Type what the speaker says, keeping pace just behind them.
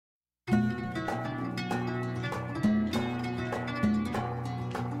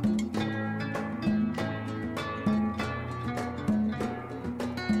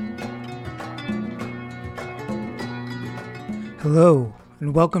Hello,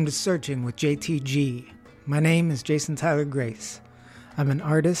 and welcome to Searching with JTG. My name is Jason Tyler Grace. I'm an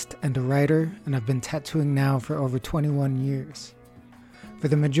artist and a writer, and I've been tattooing now for over 21 years. For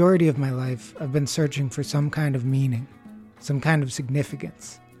the majority of my life, I've been searching for some kind of meaning, some kind of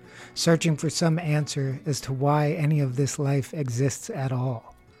significance, searching for some answer as to why any of this life exists at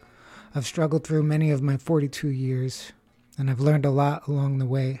all. I've struggled through many of my 42 years, and I've learned a lot along the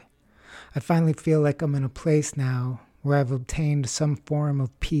way. I finally feel like I'm in a place now where I've obtained some form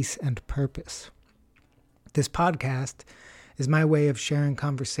of peace and purpose. This podcast is my way of sharing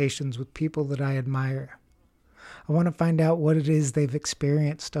conversations with people that I admire. I want to find out what it is they've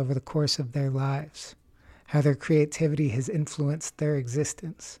experienced over the course of their lives, how their creativity has influenced their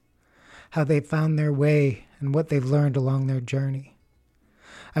existence, how they've found their way, and what they've learned along their journey.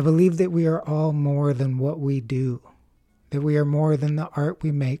 I believe that we are all more than what we do, that we are more than the art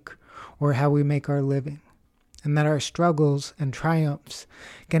we make or how we make our living, and that our struggles and triumphs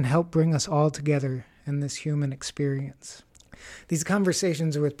can help bring us all together in this human experience. These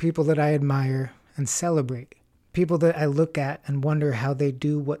conversations are with people that I admire and celebrate, people that I look at and wonder how they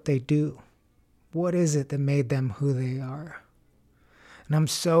do what they do. What is it that made them who they are? And I'm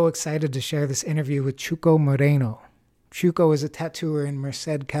so excited to share this interview with Chuco Moreno. Chuco is a tattooer in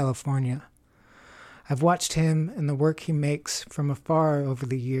Merced, California. I've watched him and the work he makes from afar over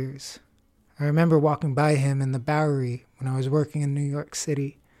the years. I remember walking by him in the Bowery when I was working in New York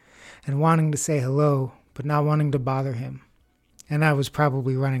City and wanting to say hello, but not wanting to bother him. And I was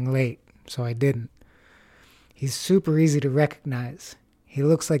probably running late, so I didn't. He's super easy to recognize. He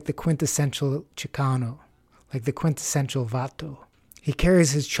looks like the quintessential chicano, like the quintessential vato. He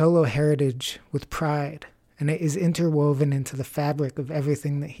carries his cholo heritage with pride, and it is interwoven into the fabric of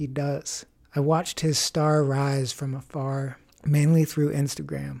everything that he does. I watched his star rise from afar, mainly through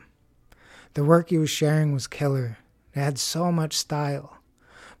Instagram. The work he was sharing was killer. It had so much style.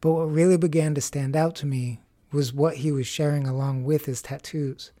 But what really began to stand out to me was what he was sharing along with his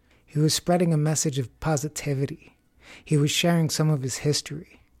tattoos. He was spreading a message of positivity. He was sharing some of his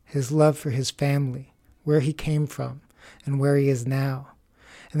history, his love for his family, where he came from, and where he is now.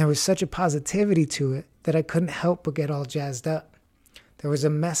 And there was such a positivity to it that I couldn't help but get all jazzed up. There was a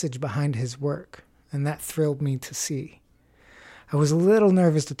message behind his work, and that thrilled me to see. I was a little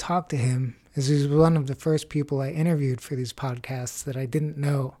nervous to talk to him, as he was one of the first people I interviewed for these podcasts that I didn't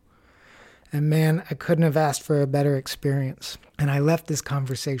know. And man, I couldn't have asked for a better experience. And I left this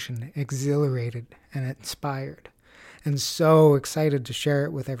conversation exhilarated and inspired, and so excited to share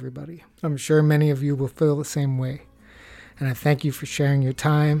it with everybody. I'm sure many of you will feel the same way. And I thank you for sharing your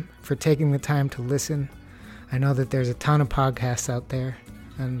time, for taking the time to listen. I know that there's a ton of podcasts out there,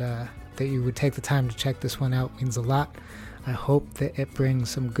 and that you would take the time to check this one out means a lot. I hope that it brings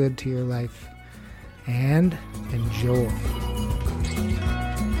some good to your life. And enjoy.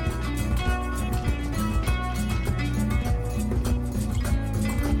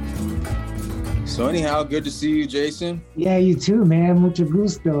 So anyhow, good to see you, Jason. Yeah, you too, man. Mucho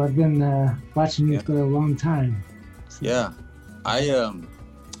gusto. I've been watching you for a long time. So. Yeah.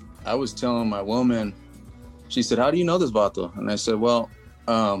 I was telling my woman, she said, "How do you know this vato?" And I said, well,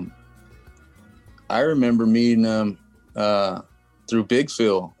 I remember meeting him through Big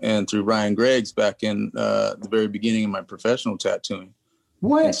Phil and through Ryan Greggs back in the very beginning of my professional tattooing.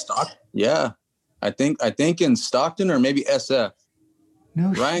 What? Yeah. I think in Stockton or maybe SF.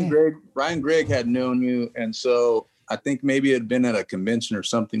 No shit. Ryan Gregg had known you, and so I think maybe it had been at a convention or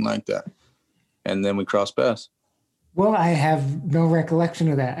something like that. And then we crossed paths. Well, I have no recollection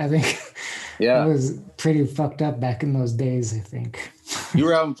of that. I think I was pretty fucked up back in those days, I think. You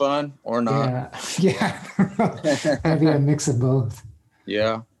were having fun or not? Yeah. Maybe a mix of both.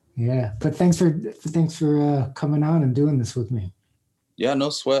 Yeah. Yeah. But thanks for coming on and doing this with me. Yeah, no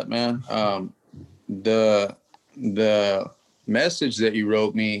sweat, man. The message that you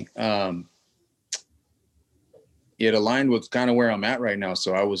wrote me, it aligned with kind of where I'm at right now.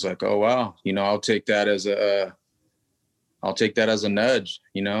 So I was like, oh wow, I'll take that as a nudge,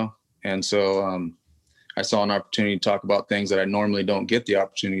 And so I saw an opportunity to talk about things that I normally don't get the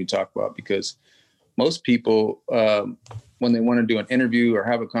opportunity to talk about, because most people, when they want to do an interview or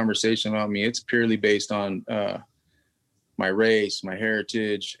have a conversation about me, it's purely based on my race, my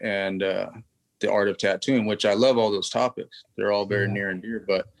heritage, and the art of tattooing, which I love all those topics. They're all very near and dear,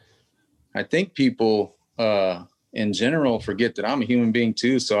 but I think people in general forget that I'm a human being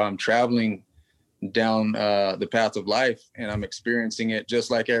too. So I'm traveling down the path of life, and I'm experiencing it just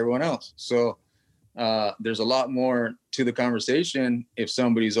like everyone else. So there's a lot more to the conversation if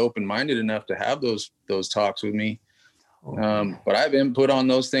somebody's open-minded enough to have those talks with me. But I have input on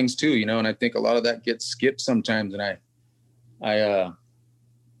those things too, and I think a lot of that gets skipped sometimes. And I,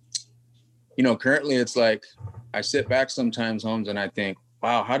 currently it's like, I sit back sometimes, Holmes, and I think,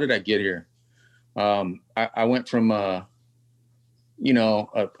 wow, how did I get here? I went from, a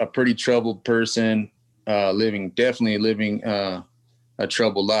pretty troubled person, living a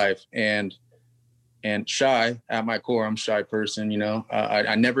troubled life, and shy at my core. I'm a shy person.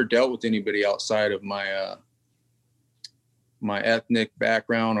 I never dealt with anybody outside of my ethnic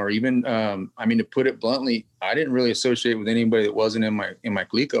background, or even, to put it bluntly, I didn't really associate with anybody that wasn't in my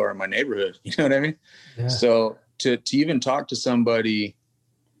clique or in my neighborhood. You know what I mean? Yeah. So to even talk to somebody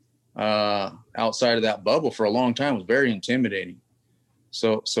outside of that bubble for a long time was very intimidating.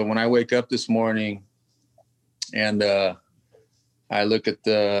 So when I wake up this morning and I look at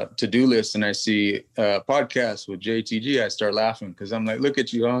the to-do list and I see a podcast with JTG, I start laughing because I'm like, look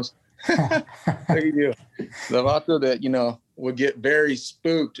at you, Holmes. Look at you. The vato that, would get very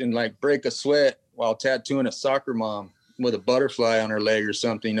spooked and like break a sweat while tattooing a soccer mom with a butterfly on her leg or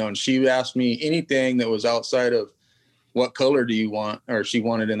something, and she asked me anything that was outside of what color do you want, or she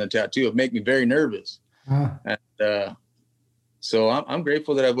wanted in the tattoo. It make me very nervous. And so I'm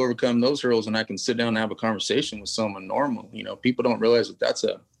grateful that I've overcome those hurdles and I can sit down and have a conversation with someone normal. People don't realize that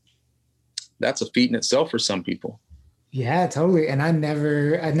that's a feat in itself for some people. Yeah, totally. And I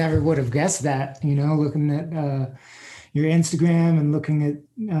never would have guessed that, looking at your Instagram and looking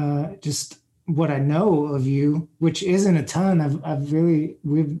at just what I know of you, which isn't a ton.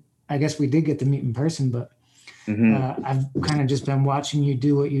 I guess we did get to meet in person, but I've kind of just been watching you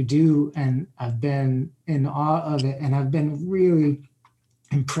do what you do, and I've been in awe of it. And I've been really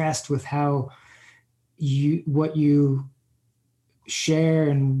impressed with how what you share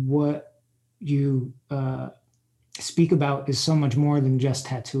and what you speak about is so much more than just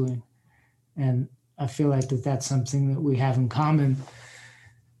tattooing. And I feel like that's something that we have in common.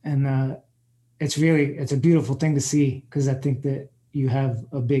 And it's a beautiful thing to see, because I think that you have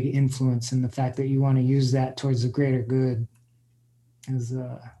a big influence, in the fact that you want to use that towards the greater good is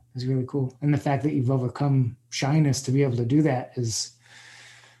really cool. And the fact that you've overcome shyness to be able to do that is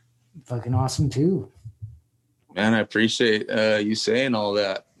fucking awesome too. Man, I appreciate you saying all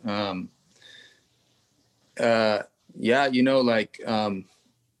that.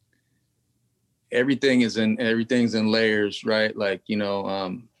 Everything's in layers, right? Like,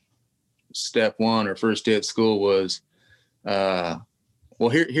 step one or first day at school was, here,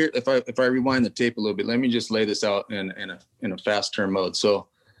 if I rewind the tape a little bit, let me just lay this out in a fast term mode. So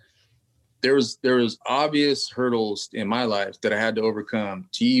there was obvious hurdles in my life that I had to overcome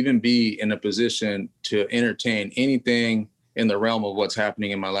to even be in a position to entertain anything in the realm of what's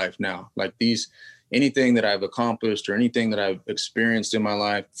happening in my life now. Like anything that I've accomplished or anything that I've experienced in my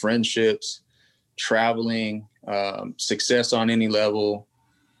life, friendships, traveling, success on any level,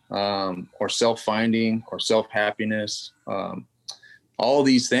 or self-finding or self-happiness. All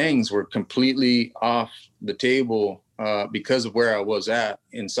these things were completely off the table because of where I was at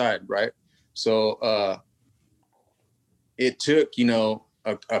inside, right? So it took,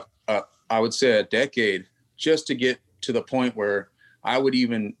 I would say a decade just to get to the point where I would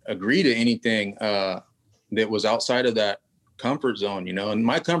even agree to anything that was outside of that comfort zone, and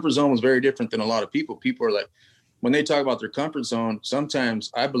my comfort zone was very different than a lot of people. People are like, when they talk about their comfort zone, sometimes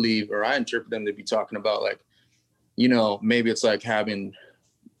I believe, or I interpret them to be talking about like, maybe it's like having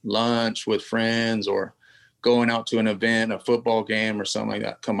lunch with friends or going out to an event, a football game or something like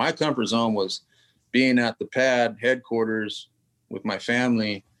that. My comfort zone was being at the pad headquarters with my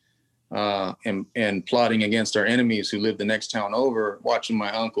family, and plotting against our enemies who lived the next town over, watching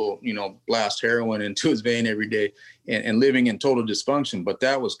my uncle, blast heroin into his vein every day, and living in total dysfunction. But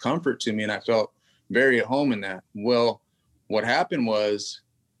that was comfort to me, and I felt very at home in that. Well, what happened was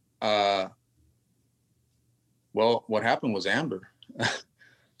Amber.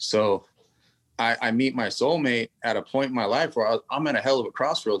 So I meet my soulmate at a point in my life where I'm at a hell of a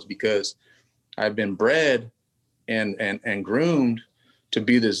crossroads, because I've been bred and groomed to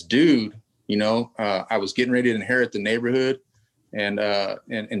be this dude. I was getting ready to inherit the neighborhood and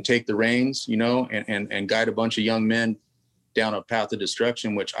take the reins, and guide a bunch of young men down a path of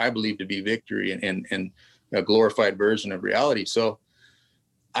destruction, which I believe to be victory and a glorified version of reality. So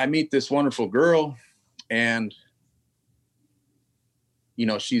I meet this wonderful girl, and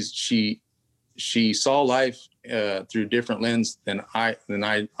she saw life through different lens than I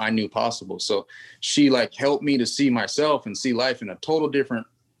knew possible. So she like helped me to see myself and see life in a total different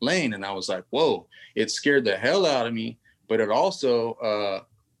lane. And I was like, whoa, it scared the hell out of me, but it also,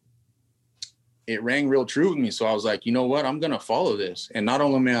 it rang real true with me. So I was like, you know what, I'm going to follow this. And not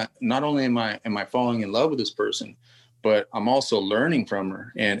only am I falling in love with this person, but I'm also learning from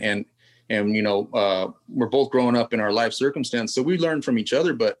her and And, we're both growing up in our life circumstance. So we learned from each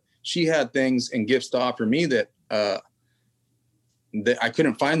other, but she had things and gifts to offer me that I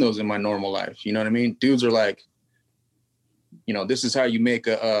couldn't find those in my normal life. You know what I mean? Dudes are like, this is how you make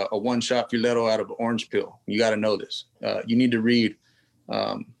a one-shot filetto out of an orange peel. You got to know this. You need to read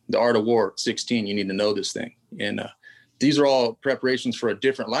The Art of War at 16. You need to know this thing. And these are all preparations for a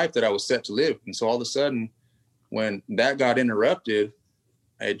different life that I was set to live. And so all of a sudden, when that got interrupted,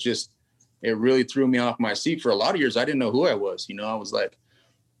 it really threw me off my seat. For a lot of years, I didn't know who I was. I was like,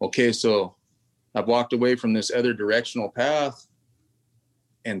 okay, so I've walked away from this other directional path,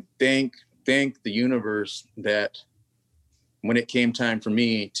 and thank the universe that when it came time for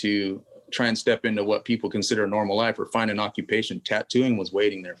me to try and step into what people consider a normal life or find an occupation, tattooing was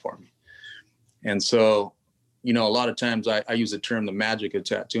waiting there for me. And so, a lot of times I use the term the magic of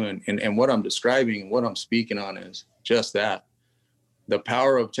tattooing, and what I'm describing and what I'm speaking on is just that. The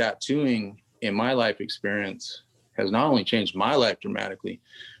power of tattooing in my life experience has not only changed my life dramatically,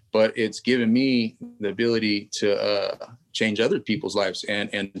 but it's given me the ability to change other people's lives and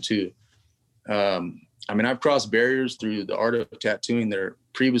to, I've crossed barriers through the art of tattooing that are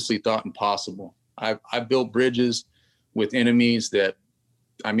previously thought impossible. I've built bridges with enemies that,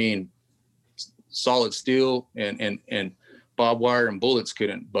 solid steel and barbed wire and bullets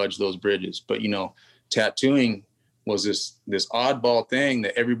couldn't budge those bridges. But, tattooing was this oddball thing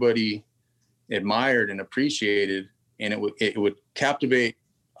that everybody admired and appreciated. And it would captivate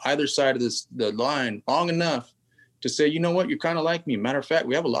either side of the line long enough to say, you know what, you're kind of like me. Matter of fact,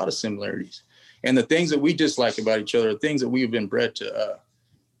 we have a lot of similarities. And the things that we dislike about each other, things that we've been bred to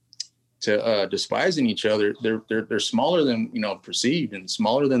despise in each other, they're smaller than, perceived, and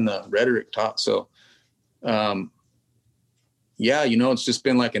smaller than the rhetoric taught. So, it's just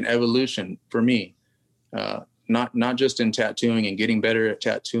been like an evolution for me, not just in tattooing and getting better at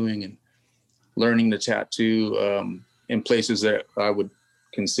tattooing and learning to tattoo in places that I would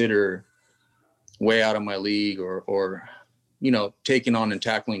consider way out of my league, or taking on and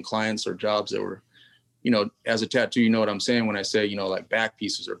tackling clients or jobs that were, as a tattoo, what I'm saying when I say, like back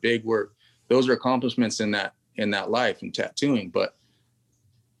pieces or big work, those are accomplishments in that life in tattooing. But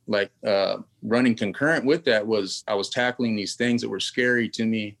like running concurrent with that was I was tackling these things that were scary to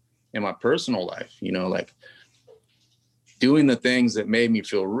me in my personal life, like doing the things that made me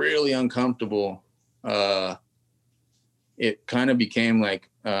feel really uncomfortable. It kind of became like,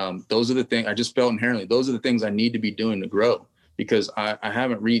 those are the things I just felt inherently. Those are the things I need to be doing to grow, because I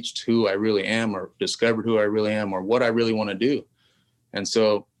haven't reached who I really am, or discovered who I really am, or what I really want to do. And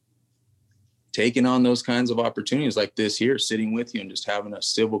so taking on those kinds of opportunities like this here, sitting with you and just having a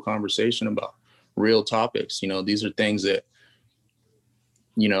civil conversation about real topics, these are things that,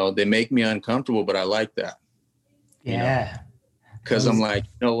 they make me uncomfortable, but I like that. Yeah. Because I'm like,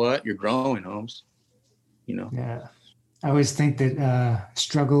 you know what? You're growing, Holmes. Yeah. I always think that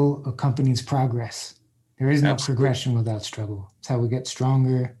struggle accompanies progress. There is no progression without struggle. It's how we get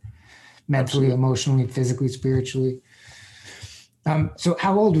stronger mentally, emotionally, physically, spiritually. So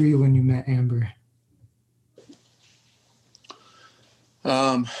how old were you when you met Amber?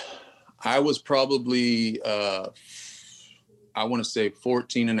 I was probably, I want to say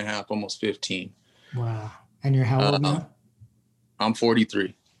 14 and a half, almost 15. Wow. And you're how old now? I'm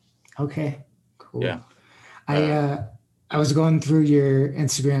 43. Okay, cool. Yeah. I was going through your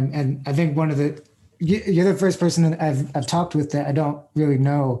Instagram, and I think you're the first person that I've talked with that I don't really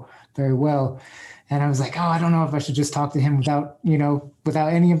know very well. And I was like, I don't know if I should just talk to him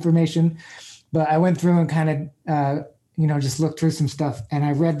without any information. But I went through and kind of, just looked through some stuff, and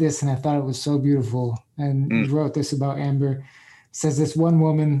I read this and I thought it was so beautiful. And you wrote this about Amber. It says, this one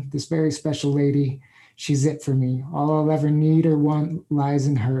woman, this very special lady, she's it for me. All I'll ever need or want lies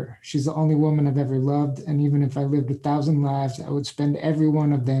in her. She's the only woman I've ever loved. And even if I lived 1,000 lives, I would spend every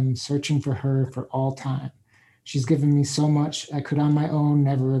one of them searching for her for all time. She's given me so much I could on my own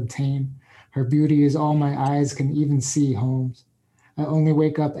never obtain. Her beauty is all my eyes can even see, Holmes. I only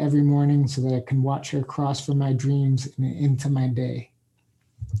wake up every morning so that I can watch her cross from my dreams and into my day.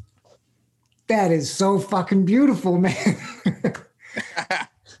 That is so fucking beautiful, man.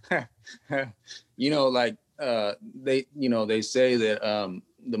 They say that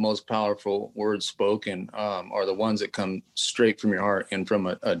the most powerful words spoken are the ones that come straight from your heart and from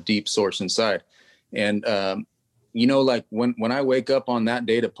a deep source inside. And like when I wake up on that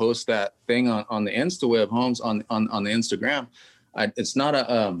day to post that thing on the InstaWeb, Holmes, on the Instagram, it's not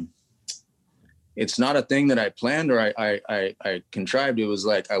a thing that I planned or I contrived. It was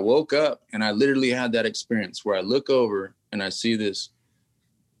like I woke up and I literally had that experience where I look over and I see this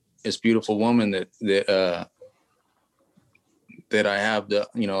beautiful woman that that I have the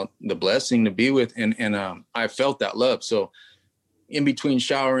blessing to be with. And I felt that love. So in between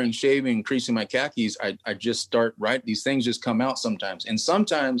showering, shaving, increasing my khakis, I just start writing. These things just come out sometimes. And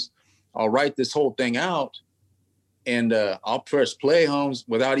sometimes I'll write this whole thing out and I'll press play, Holmes,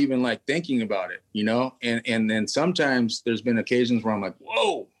 without even like thinking about it, And then sometimes there's been occasions where I'm like,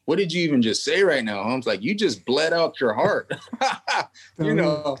 whoa, what did you even just say right now, Holmes? Like, you just bled out your heart, And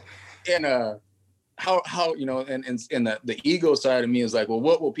how and the ego side of me is like, well,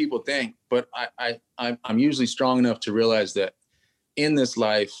 what will people think? But I'm usually strong enough to realize that in this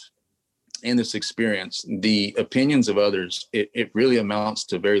life, in this experience, the opinions of others, it really amounts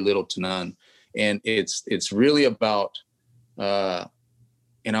to very little to none. And it's really about, and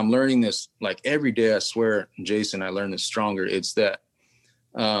I'm learning this like every day, I swear, Jason, I learn this stronger. It's that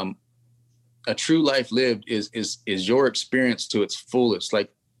a true life lived is your experience to its fullest, like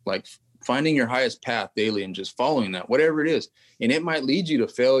finding your highest path daily and just following that, whatever it is. And it might lead you to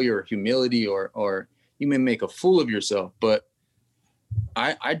failure or humility, or you may make a fool of yourself, but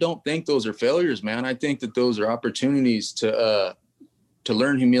I don't think those are failures, man. I think that those are opportunities to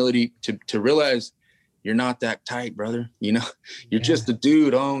learn humility, to realize you're not that tight, brother. You're just a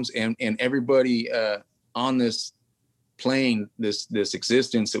dude, Holmes, and everybody on this plane, this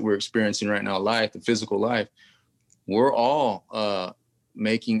existence that we're experiencing right now, life, the physical life, we're all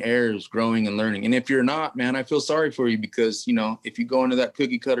making errors, growing and learning. And if you're not, man, I feel sorry for you, because, if you go into that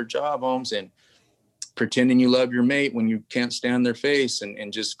cookie cutter job, Holmes, and pretending you love your mate when you can't stand their face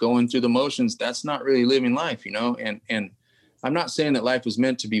and just going through the motions, that's not really living life, and I'm not saying that life is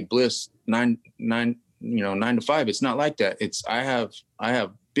meant to be bliss 9 to 5. It's not like that. I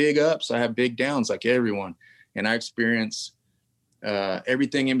have big ups, I have big downs like everyone. And I experience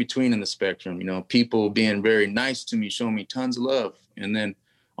everything in between in the spectrum, people being very nice to me, showing me tons of love. And then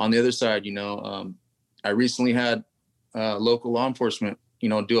on the other side, I recently had local law enforcement,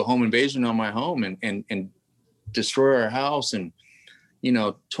 do a home invasion on my home and destroy our house and,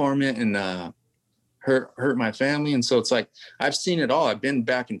 torment and hurt my family. And so it's like, I've seen it all. I've been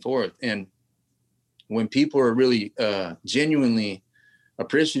back and forth. And when people are really genuinely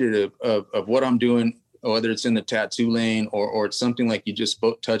appreciative of what I'm doing, whether it's in the tattoo lane or it's something like you just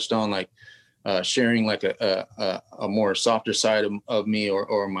touched on, like sharing like a more softer side of me,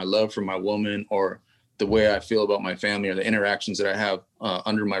 or my love for my woman, or the way I feel about my family, or the interactions that I have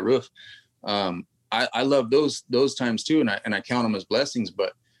under my roof. I love those times too. And I count them as blessings,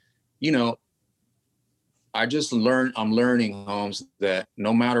 but I'm learning, Holmes, that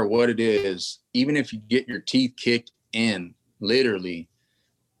no matter what it is, even if you get your teeth kicked in, literally,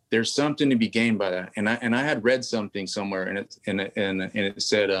 there's something to be gained by that. And I had read something somewhere, and it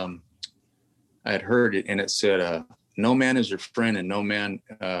said, I had heard it, and it said, no man is your friend and no man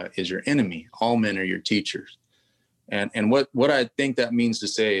is your enemy. All men are your teachers. And what I think that means to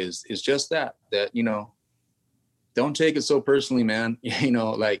say is just that don't take it so personally, man.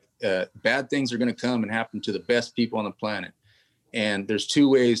 Bad things are going to come and happen to the best people on the planet. And there's two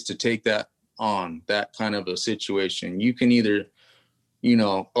ways to take that on, that kind of a situation. You can either,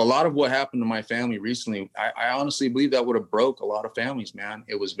 a lot of what happened to my family recently, I honestly believe that would have broke a lot of families, man.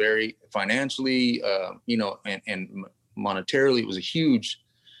 It was very financially, and monetarily, it was a huge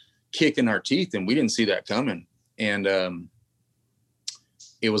kick in our teeth, and we didn't see that coming. And,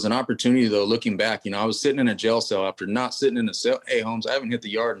 it was an opportunity, though, looking back. I was sitting in a jail cell after not sitting in a cell. Hey, Holmes, I haven't hit the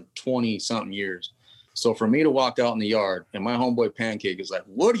yard in 20-something years. So for me to walk out in the yard and my homeboy Pancake is like,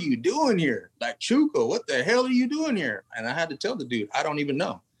 what are you doing here? Like, Chuco, what the hell are you doing here? And I had to tell the dude, I don't even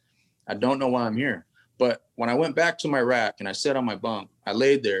know. I don't know why I'm here. But when I went back to my rack and I sat on my bunk, I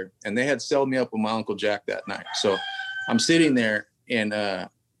laid there, and they had celled me up with my Uncle Jack that night. So I'm sitting there, and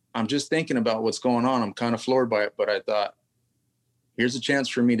I'm just thinking about what's going on. I'm kind of floored by it, but I thought, here's a chance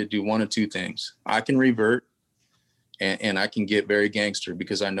for me to do one of two things. I can revert, and I can get very gangster,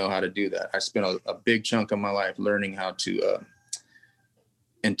 because I know how to do that. I spent a big chunk of my life learning how to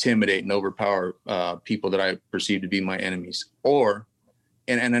intimidate and overpower people that I perceive to be my enemies. And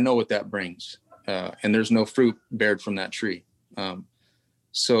I know what that brings. And there's no fruit bared from that tree.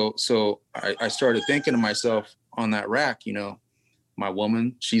 So I started thinking to myself on that rack, my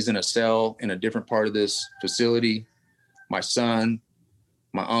woman, she's in a cell in a different part of this facility. My son,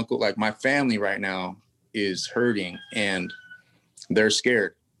 my uncle, like my family right now is hurting, and they're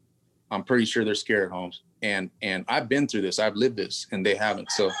scared. I'm pretty sure they're scared, Holmes. And I've been through this. I've lived this, and they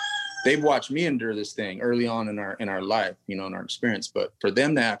haven't. So they've watched me endure this thing early on in our life, in our experience. But for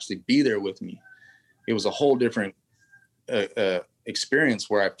them to actually be there with me, it was a whole different experience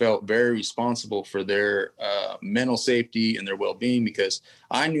where I felt very responsible for their mental safety and their well-being, because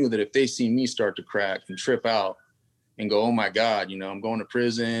I knew that if they see me start to crack and trip out and go, oh my God, you know, I'm going to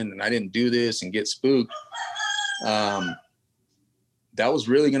prison and I didn't do this, and get spooked. That was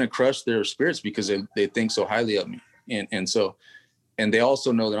really going to crush their spirits, because they think so highly of me. And they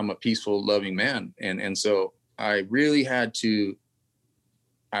also know that I'm a peaceful, loving man. And so I really had to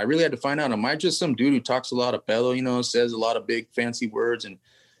find out, am I just some dude who talks a lot of pedo, you know, says a lot of big fancy words, and,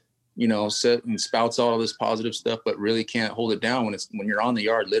 you know, and spouts all this positive stuff, but really can't hold it down when you're on the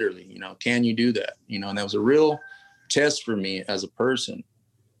yard, literally, you know, can you do that? You know, and that was a real test for me as a person,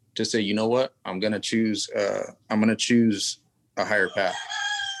 to say, you know what, I'm going to choose a higher path.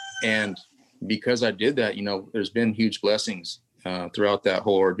 And because I did that, you know, there's been huge blessings throughout that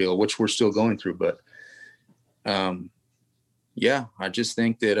whole ordeal, which we're still going through. But yeah, I just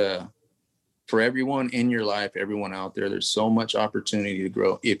think that for everyone in your life, everyone out there, there's so much opportunity to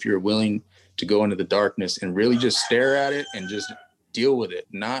grow if you're willing to go into the darkness and really just stare at it and just deal with it,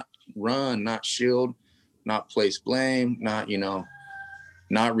 not run, not shield, not place blame, not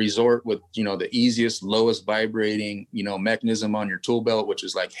resort with, you know, the easiest, lowest vibrating, you know, mechanism on your tool belt, which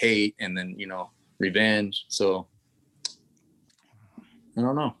is like hate, and then, you know, revenge. So I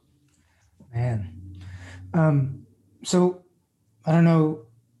don't know, man. So I don't know,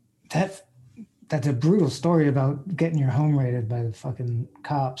 that's a brutal story about getting your home raided by the fucking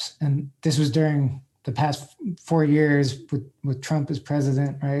cops. And this was during the past 4 years with Trump as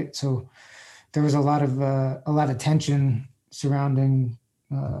president, right? So there was a lot of tension surrounding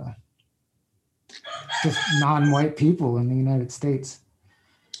just non-white people in the United States.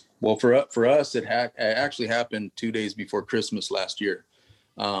 Well, for us, it actually happened 2 days before Christmas last year.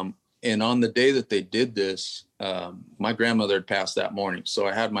 And on the day that they did this, my grandmother had passed that morning. So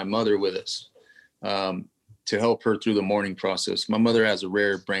I had my mother with us to help her through the mourning process. My mother has a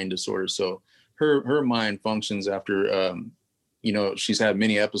rare brain disorder, so her mind functions after, you know, she's had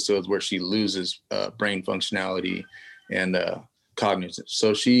many episodes where she loses brain functionality and cognitive.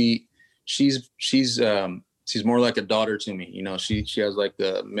 So she's more like a daughter to me. You know, she has like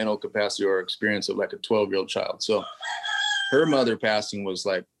the mental capacity or experience of like a 12-year-old child. So her mother passing was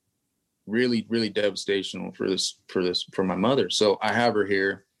like really, really devastational for my mother. So I have her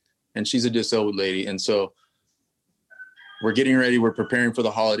here, and she's a disabled lady. And so we're getting ready. We're preparing for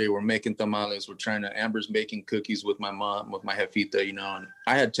the holiday. We're making tamales. Amber's making cookies with my mom, with my jefita, you know, and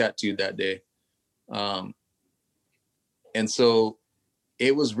I had tattooed that day. And so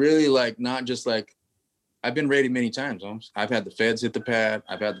it was really like, not just like, I've been raided many times. I've had the feds hit the pad.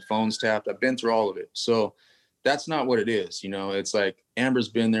 I've had the phones tapped. I've been through all of it. So that's not what it is. You know, it's like Amber's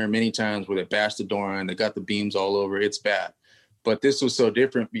been there many times where they bashed the door in, they got the beams all over. It's bad. But this was so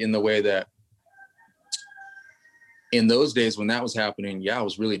different in the way that in those days when that was happening, yeah, I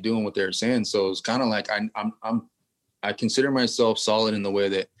was really doing what they were saying. So it was kind of like I consider myself solid in the way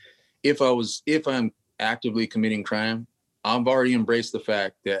that if I'm actively committing crime, I've already embraced the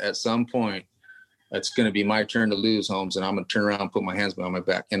fact that at some point it's going to be my turn to lose, Holmes, and I'm going to turn around and put my hands behind my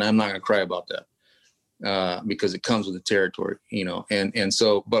back, and I'm not going to cry about that because it comes with the territory, you know. And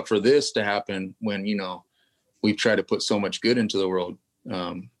so, but for this to happen when, you know, we've tried to put so much good into the world,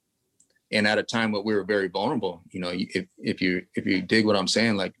 and at a time when we were very vulnerable, you know, if you dig what I'm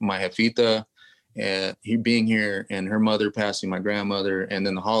saying, like my jefita, he being here, and her mother passing, my grandmother, and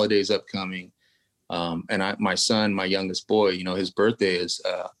then the holidays upcoming, and my son, my youngest boy, you know, his birthday is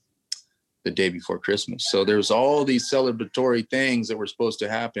the day before Christmas. So there's all these celebratory things that were supposed to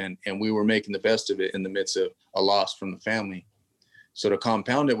happen, and we were making the best of it in the midst of a loss from the family. So to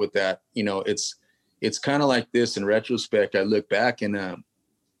compound it with that, you know, it's kind of like this. In retrospect, I look back and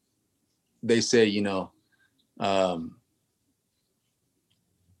they say, you know,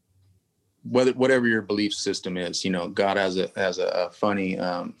 whatever your belief system is, you know, God has a funny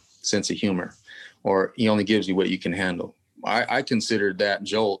sense of humor, or he only gives you what you can handle. I considered that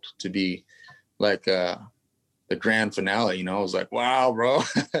jolt to be like the grand finale. You know, I was like, wow, bro.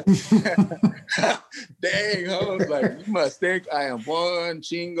 Dang, hoes, like, you must think I am one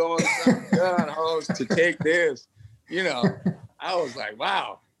chingo done, hoes, to take this. You know, I was like,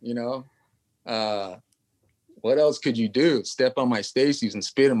 wow, you know, what else could you do? Step on my Stacy's and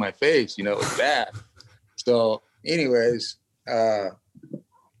spit in my face, you know, it was bad. So anyways,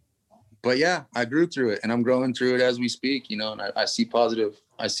 but yeah, I grew through it, and I'm growing through it as we speak, you know, and I see positive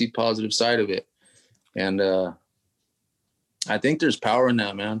side of it. And I think there's power in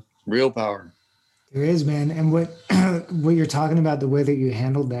that, man. Real power. There is, man. And what you're talking about, the way that you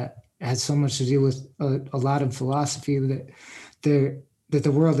handled that, has so much to do with a lot of philosophy that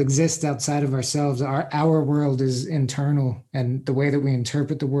the world exists outside of ourselves. Our world is internal, and the way that we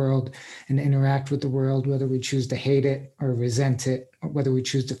interpret the world and interact with the world, whether we choose to hate it or resent it, or whether we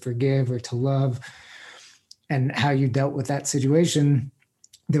choose to forgive or to love, and how you dealt with that situation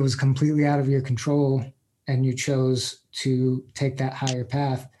that was completely out of your control, and you chose to take that higher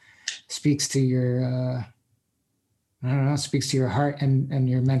path, speaks to your, I don't know, speaks to your heart and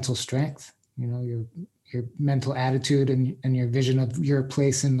your mental strength, you know, your mental attitude and your vision of your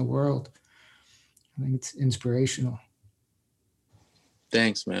place in the world. I think it's inspirational.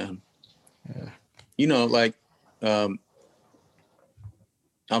 Thanks, man. Yeah. You know, like, I'm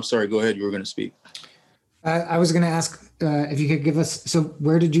sorry, go ahead. You were going to speak. I was going to ask if you could give us, so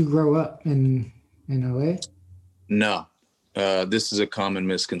where did you grow up in LA? No, this is a common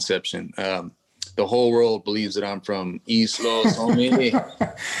misconception. The whole world believes that I'm from East Los, homie.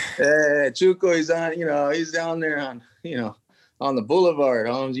 Hey, Chuco, he's down there on the boulevard,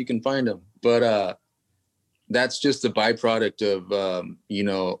 homes. You can find him. But that's just a byproduct of,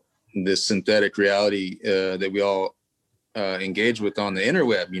 this synthetic reality that we all engage with on the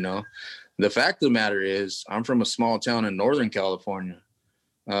interweb, you know. The fact of the matter is I'm from a small town in Northern California.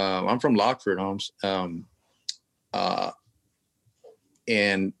 I'm from Lockford, Holmes.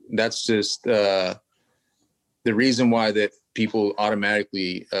 And that's just the reason why that people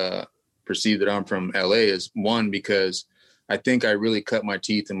automatically perceive that I'm from LA is, one, because I think I really cut my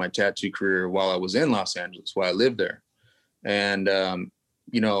teeth in my tattoo career while I was in Los Angeles, while I lived there. And,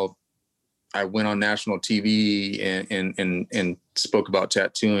 I went on national TV and spoke about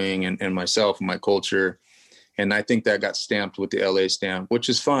tattooing and myself and my culture. And I think that got stamped with the LA stamp, which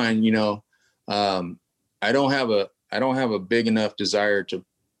is fine. You know, I don't have a big enough desire to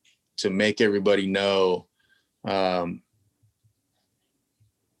make everybody know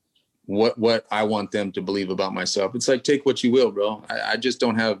what I want them to believe about myself. It's like, take what you will, bro. I just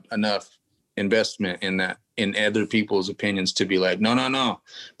don't have enough investment in that, in other people's opinions to be like, no.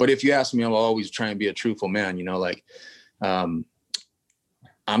 But if you ask me, I'll always try and be a truthful man, you know, like, I'm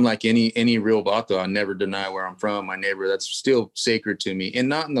like any real Vato. I never deny where I'm from, my neighbor. That's still sacred to me, and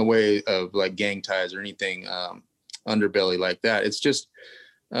not in the way of like gang ties or anything underbelly like that. It's just,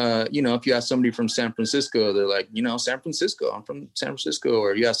 if you ask somebody from San Francisco, they're like, San Francisco, I'm from San Francisco.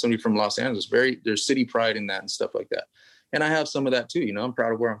 Or you ask somebody from Los Angeles, there's city pride in that and stuff like that. And I have some of that too. You know, I'm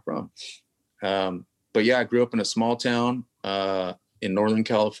proud of where I'm from. But yeah, I grew up in a small town in Northern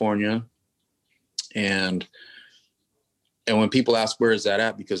California. And when people ask, where is that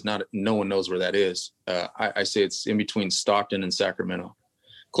at? Because no one knows where that is. I say it's in between Stockton and Sacramento,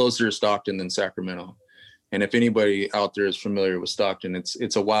 closer to Stockton than Sacramento. And if anybody out there is familiar with Stockton,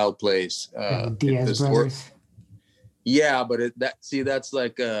 it's a wild place. The Diaz brothers. Yeah, but that's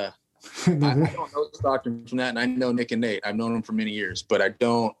like, I don't know Stockton from that. And I know Nick and Nate. I've known them for many years, but I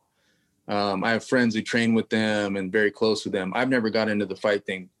don't, I have friends who train with them and very close with them. I've never got into the fight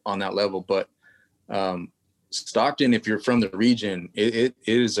thing on that level, but Stockton, if you're from the region, it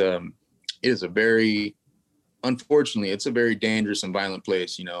is a very, unfortunately, it's a very dangerous and violent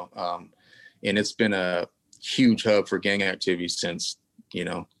place, you know, and it's been a huge hub for gang activity since,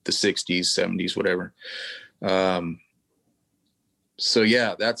 the 60s, 70s, whatever. So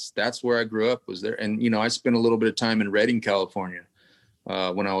yeah, that's where I grew up, was there. And, I spent a little bit of time in Redding, California,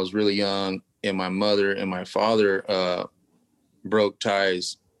 when I was really young, and my mother and my father, broke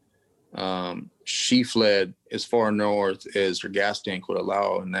ties. She fled as far north as her gas tank would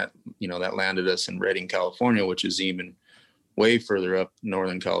allow. And that landed us in Redding, California, which is even way further up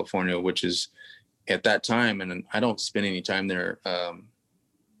Northern California, which is at that time. And I don't spend any time there.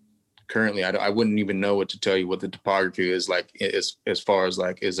 Currently, I wouldn't even know what to tell you what the topography is like, as far as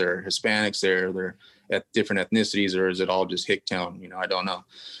like, is there Hispanics there? Are there at different ethnicities, or is it all just hick town? I don't know.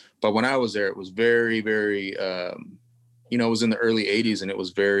 But when I was there, it was very, very, it was in the early 80s, and it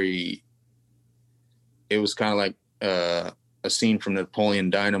was kind of like a scene from Napoleon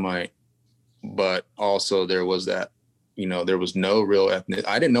Dynamite, but also there was that, there was no real ethnic.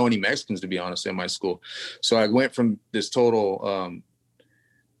 I didn't know any Mexicans, to be honest, in my school. So I went from this total,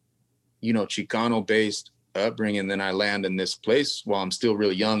 Chicano based upbringing. Then I land in this place while I'm still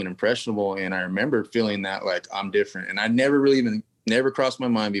really young and impressionable. And I remember feeling that like I'm different. And I never crossed my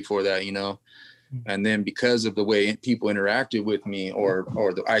mind before that, And then because of the way people interacted with me,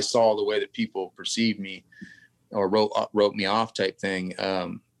 I saw the way that people perceived me or wrote me off type thing.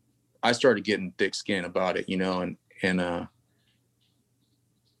 I started getting thick skin about it,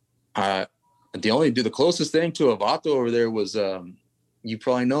 the closest thing to a Vato over there was, you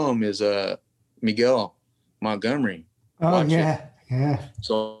probably know him, is Miguel Montgomery. Oh, yeah. Yeah.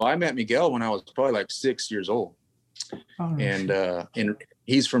 So I met Miguel when I was probably like 6 years old. Oh, and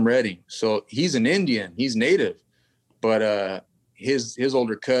he's from Redding. So he's an Indian, he's native, but his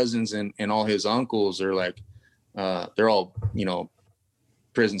older cousins and all his uncles are like, they're all,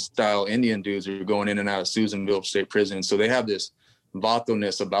 prison style Indian dudes who are going in and out of Susanville State Prison. So they have this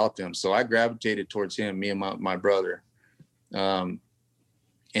vato-ness about them. So I gravitated towards him, me and my brother. And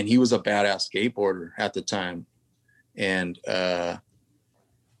he was a badass skateboarder at the time. And then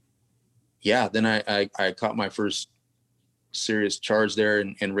I caught my first serious charge there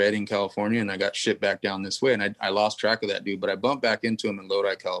in Redding, California, and I got shipped back down this way. And I lost track of that dude, but I bumped back into him in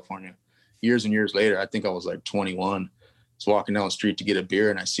Lodi, California, years and years later. I think I was like 21. I was walking down the street to get a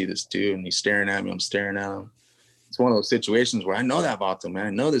beer, and I see this dude, and he's staring at me. I'm staring at him. It's one of those situations where I know that about him, man.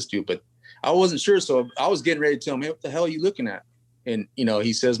 I know this dude, but I wasn't sure. So I was getting ready to tell him, hey, what the hell are you looking at? And,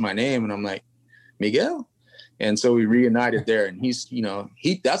 he says my name, and I'm like, Miguel. And so we reunited there, and he's,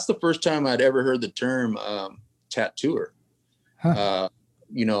 that's the first time I'd ever heard the term tattooer. Huh.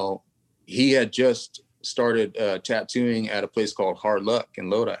 He had just started tattooing at a place called Hard Luck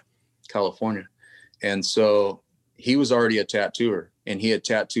in Lodi, California. And so he was already a tattooer, and he had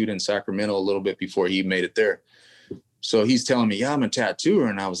tattooed in Sacramento a little bit before he made it there. So he's telling me, yeah, I'm a tattooer.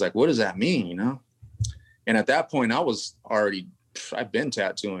 And I was like, what does that mean? And at that point I've been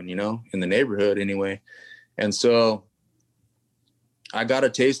tattooing, in the neighborhood anyway. And so I got a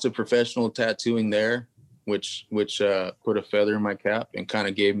taste of professional tattooing there, which put a feather in my cap and kind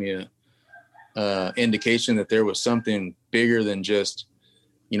of gave me a indication that there was something bigger than just,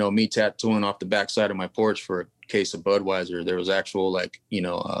 me tattooing off the backside of my porch for a case of Budweiser. There was actual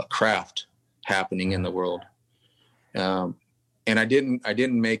craft happening in the world. And I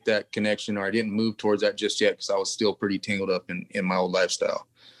didn't make that connection, or I didn't move towards that just yet, because I was still pretty tangled up in my old lifestyle.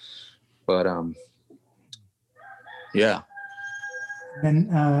 But yeah. And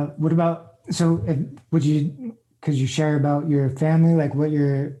what about, so could you share about your family, like what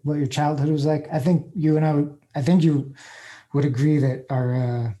your childhood was like? I think you would agree that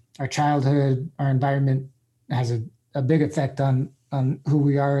our childhood, our environment has a big effect on who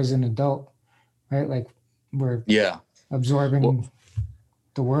we are as an adult, right? Like we're absorbing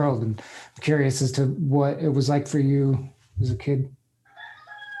the world. And I'm curious as to what it was like for you as a kid.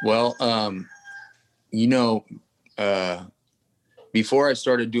 Well, before I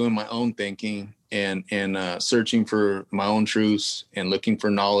started doing my own thinking and searching for my own truths and looking for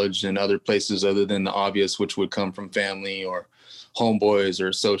knowledge in other places other than the obvious, which would come from family or homeboys or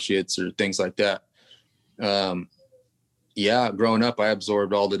associates or things like that. Growing up, I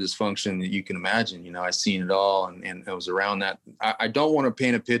absorbed all the dysfunction that you can imagine. I seen it all, and it was around that. I don't want to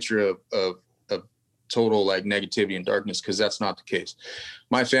paint a picture of total like negativity and darkness, because that's not the case.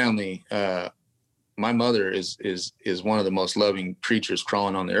 My family, my mother is one of the most loving creatures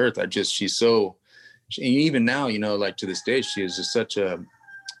crawling on the earth. Even now, like to this day, she is just such an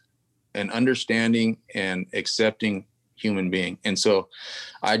understanding and accepting human being. And so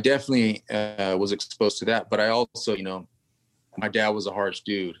I definitely was exposed to that. But I also, my dad was a harsh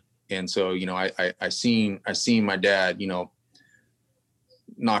dude. And so, I seen my dad,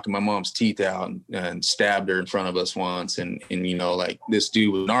 knocking my mom's teeth out and stabbed her in front of us once. And like this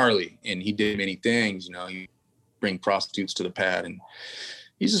dude was gnarly, and he did many things. He bring prostitutes to the pad, and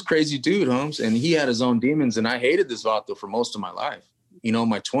he's this crazy dude, Holmes. And he had his own demons, and I hated this vato for most of my life. In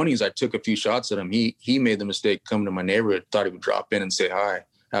my 20s, I took a few shots at him. He made the mistake coming to my neighborhood, thought he would drop in and say hi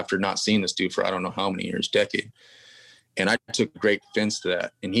after not seeing this dude for I don't know how many years, decade. And I took great offense to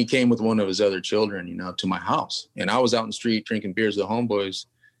that. And he came with one of his other children, to my house. And I was out in the street drinking beers with the homeboys.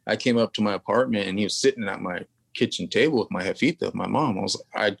 I came up to my apartment, and he was sitting at my kitchen table with my jefita, my mom.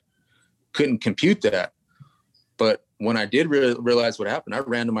 I couldn't compute that. But when I did realize what happened, I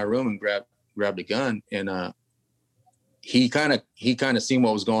ran to my room and grabbed a gun. And he kind of seen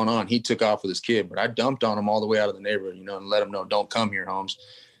what was going on. He took off with his kid, but I dumped on him all the way out of the neighborhood, and let him know, don't come here, Holmes.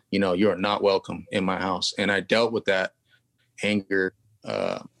 You are not welcome in my house. And I dealt with that anger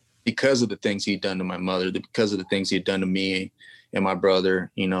because of the things he'd done to my mother, because of the things he'd done to me and my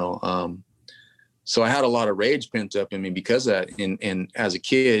brother, so I had a lot of rage pent up in me because of that. And as a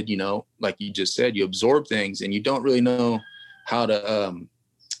kid, like you just said, you absorb things and you don't really know how to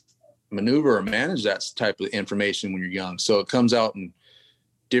maneuver or manage that type of information when you're young. So it comes out in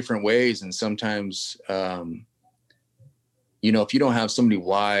different ways. And sometimes, if you don't have somebody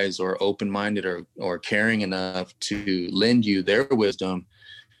wise or open-minded or caring enough to lend you their wisdom,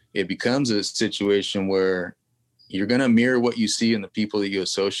 it becomes a situation where you're going to mirror what you see in the people that you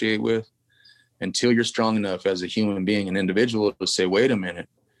associate with until you're strong enough as a human being, an individual, to say, wait a minute,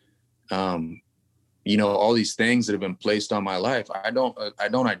 all these things that have been placed on my life, I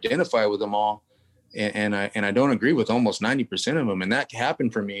don't identify with them all. And I don't agree with almost 90% of them. And that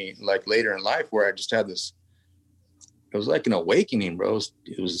happened for me like later in life, where I just had this, it was like an awakening, bro.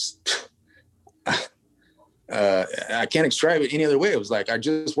 It was I can't describe it any other way. It was like, I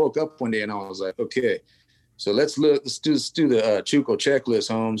just woke up one day and I was like, okay, so let's do the Chuco checklist,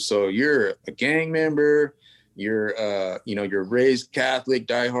 Holmes. So you're a gang member, you're raised Catholic,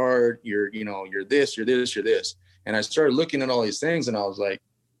 diehard, you're this, you're this, you're this. And I started looking at all these things and I was like,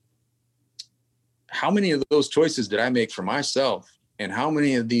 how many of those choices did I make for myself? And how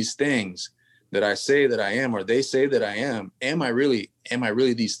many of these things that I say that I am, or they say that I am I really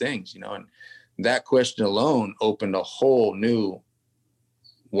these things, And that question alone opened a whole new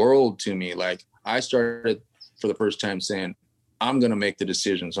world to me. Like, I started for the first time saying, I'm going to make the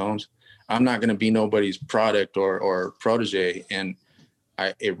decisions, Holmes. I'm not going to be nobody's product or protege. And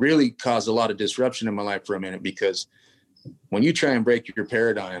it really caused a lot of disruption in my life for a minute, because when you try and break your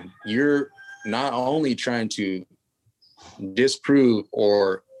paradigm, you're not only trying to disprove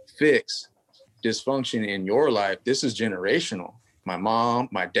or fix dysfunction in your life. This is generational. My mom,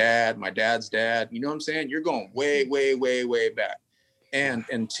 my dad's dad, you know what I'm saying? You're going way, way, way, way back. And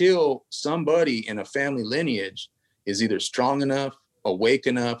until somebody in a family lineage is either strong enough, awake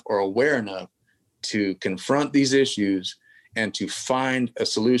enough, or aware enough to confront these issues and to find a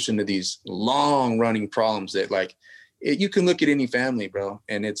solution to these long running problems that, like, you can look at any family, bro,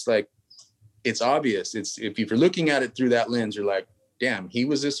 and it's like, it's obvious. If you're looking at it through that lens, you're like, damn, he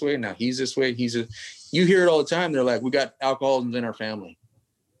was this way, now he's this way. You hear it all the time. They're like, we got alcoholism in our family.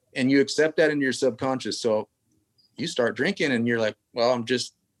 And you accept that in your subconscious. So you start drinking and you're like, well,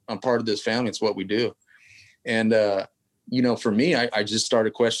 I'm part of this family. It's what we do. And, for me, I just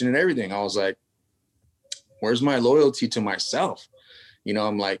started questioning everything. I was like, where's my loyalty to myself?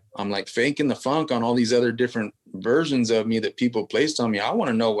 I'm like faking the funk on all these other different versions of me that people placed on me. I want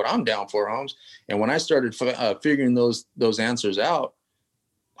to know what I'm down for, Holmes. And when I started figuring those answers out,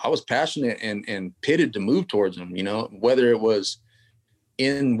 I was passionate and pitted to move towards them, whether it was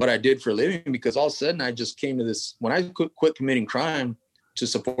in what I did for a living, because all of a sudden I just came to this, when I quit committing crime to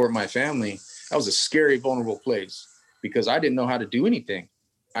support my family, that was a scary, vulnerable place, because I didn't know how to do anything.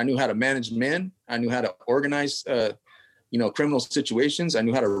 I knew how to manage men. I knew how to organize, criminal situations. I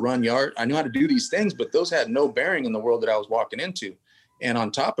knew how to run yard. I knew how to do these things, but those had no bearing in the world that I was walking into. And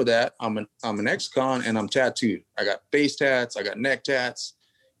on top of that, I'm an ex-con and I'm tattooed. I got face tats. I got neck tats.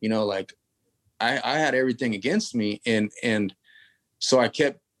 I had everything against me. And so I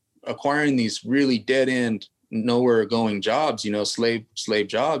kept acquiring these really dead end, nowhere going jobs, slave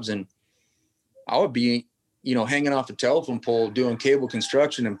jobs. And I would be, hanging off a telephone pole doing cable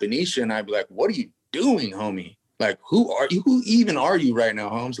construction in Benicia. And I'd be like, what are you doing, homie? Like, who are you? Who even are you right now,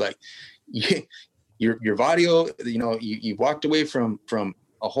 Holmes? Like, your Vadio, you walked away from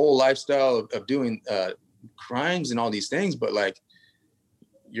a whole lifestyle of doing crimes and all these things, but like,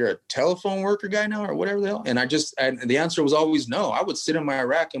 you're a telephone worker guy now, or whatever the hell. And the answer was always no. I would sit in my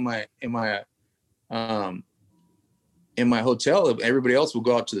rack in my hotel. Everybody else would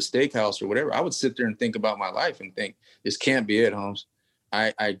go out to the steakhouse or whatever. I would sit there and think about my life and think, this can't be it, Holmes.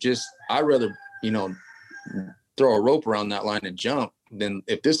 I'd rather, throw a rope around that line and jump than,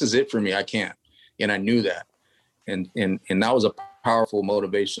 if this is it for me, I can't. And I knew that. And that was a powerful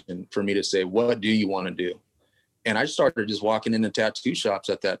motivation for me to say, what do you want to do? And I started just walking into tattoo shops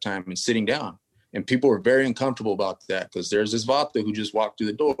at that time and sitting down. And people were very uncomfortable about that, because there's this Vata who just walked through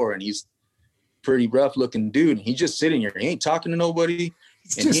the door and he's pretty rough looking dude. And he's just sitting here. He ain't talking to nobody.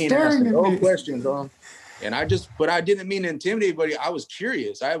 And he ain't asking no questions on. And I didn't mean to intimidate anybody. I was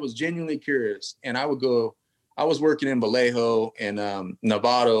curious. I was genuinely curious. And I was working in Vallejo and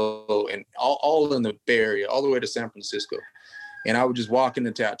Novato and all in the Bay Area, all the way to San Francisco. And I would just walk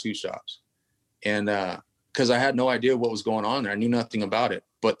into tattoo shops. And because I had no idea what was going on there. I knew nothing about it.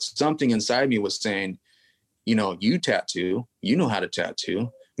 But something inside me was saying, you tattoo, you know how to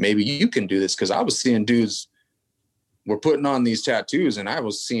tattoo. Maybe you can do this. Because I was seeing dudes were putting on these tattoos, and I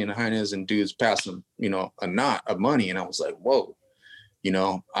was seeing hyenas and dudes passing, a knot of money. And I was like, whoa,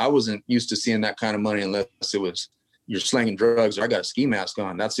 I wasn't used to seeing that kind of money unless it was you're slanging drugs or I got a ski mask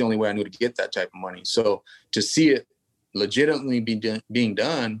on. That's the only way I knew to get that type of money. So to see it legitimately being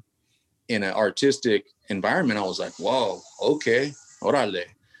done in an artistic environment, I was like, whoa, okay, orale.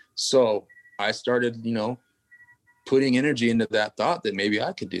 So I started, putting energy into that thought that maybe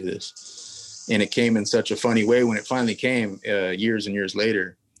I could do this. And it came in such a funny way when it finally came years and years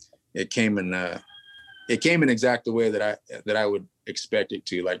later. It came in exact the way that I would expect it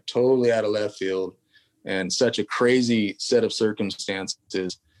to, like totally out of left field, and such a crazy set of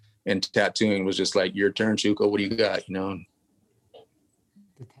circumstances. And tattooing was just like, your turn, Chuco. What do you got? The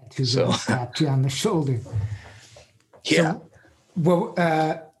tattoos tapped you on the shoulder. Yeah. So,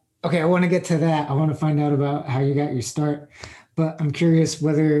 okay, I want to get to that. I want to find out about how you got your start. but I'm curious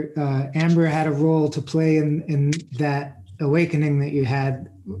whether Amber had a role to play in that awakening that you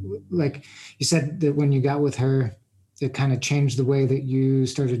had. Like you said that when you got with her, it kind of changed the way that you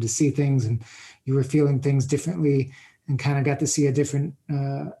started to see things, and you were feeling things differently, and kind of got to see a different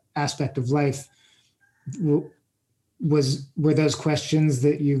aspect of life. Were those questions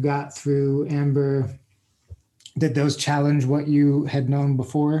that you got through Amber, did those challenge what you had known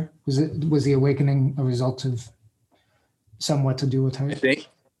before? Was the awakening a result of somewhat to do with her?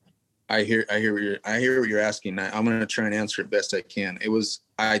 I hear what you're asking. I'm going to try and answer it best I can.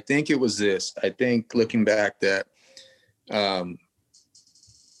 I think it was this. I think looking back that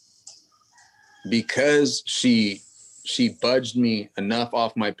because she budged me enough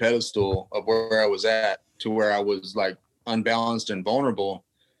off my pedestal of where I was at to where I was like unbalanced and vulnerable,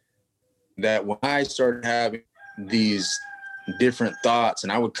 that when I started having these different thoughts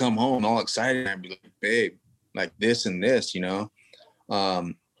and I would come home all excited and I'd be like, babe, like this and this,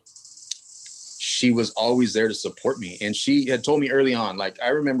 she was always there to support me. And she had told me early on, like, I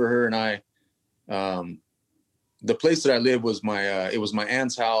remember her and I, the place that I lived was it was my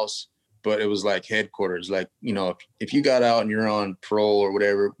aunt's house, but it was like headquarters. Like, if you got out and you're on parole or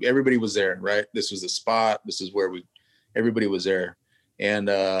whatever, everybody was there, right? This was the spot. This is where everybody was there. And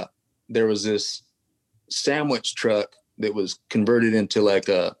there was this sandwich truck that was converted into like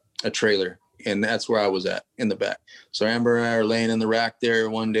a trailer. And that's where I was at, in the back. So Amber and I are laying in the rack there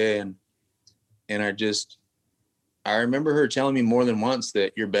one day. And I remember her telling me more than once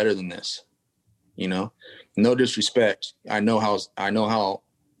that you're better than this, no disrespect. I know how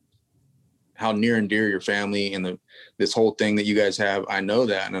near and dear your family and this whole thing that you guys have. I know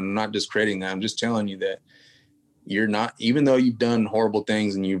that. And I'm not discrediting that. I'm just telling you that you're not, even though you've done horrible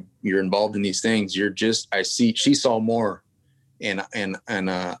things and you're involved in these things, she saw more. And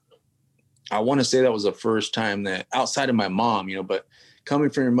I want to say that was the first time that, outside of my mom, but coming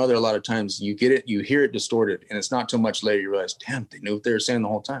from your mother, a lot of times you get it, you hear it distorted, and it's not too much later you realize, damn, they knew what they were saying the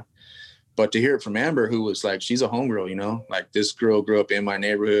whole time. But to hear it from Amber, who was like, she's a homegirl, like this girl grew up in my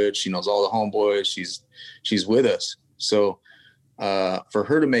neighborhood. She knows all the homeboys. She's with us. So for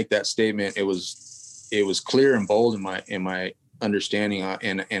her to make that statement, it was clear and bold in my understanding,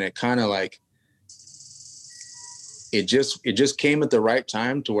 and it kind of like, it just came at the right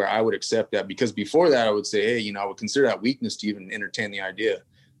time to where I would accept that, because before that I would say, hey, I would consider that weakness to even entertain the idea.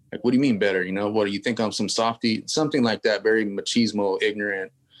 Like, what do you mean better? What do you think I'm some softie? Something like that, very machismo,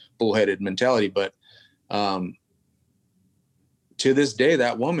 ignorant, bullheaded mentality. But to this day,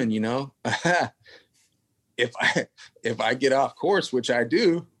 that woman, if I get off course, which I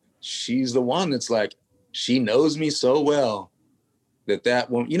do, she's the one that's like, she knows me so well that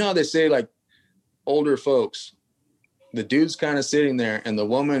woman, they say like older folks, the dude's kind of sitting there and the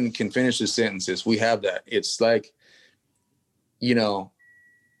woman can finish the sentences. We have that. It's like,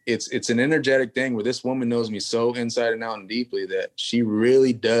 it's an energetic thing where this woman knows me so inside and out and deeply that she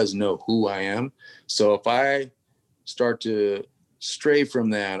really does know who I am. So if I start to stray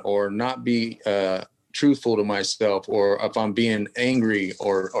from that or not be truthful to myself, or if I'm being angry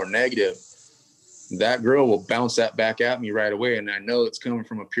or negative, that girl will bounce that back at me right away. And I know it's coming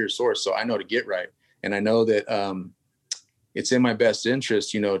from a pure source. So I know to get right. And I know that, it's in my best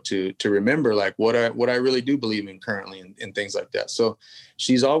interest, to remember like what I really do believe in currently and things like that. So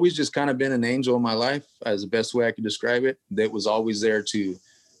she's always just kind of been an angel in my life, as the best way I could describe it, that was always there to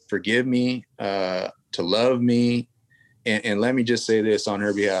forgive me, to love me. And let me just say this on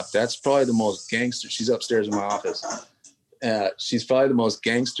her behalf. That's probably the most gangster. She's upstairs in my office. She's probably the most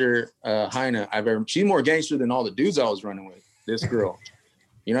gangster hyena I've ever. She's more gangster than all the dudes I was running with. This girl.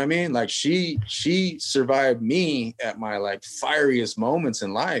 You know what I mean? Like she survived me at my like fieriest moments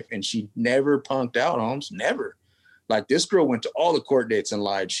in life, and she never punked out, Holmes. Never. Like this girl went to all the court dates and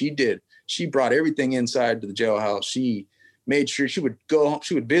lied. She did. She brought everything inside to the jailhouse. She made sure she would go home.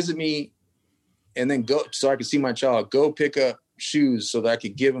 She would visit me and then go so I could see my child, go pick up shoes so that I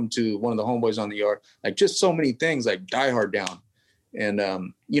could give them to one of the homeboys on the yard. Like just so many things, like die hard down. And,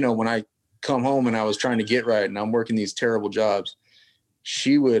 when I come home and I was trying to get right and I'm working these terrible jobs,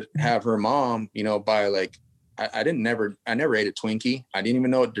 she would have her mom, buy like, I never ate a Twinkie. I didn't even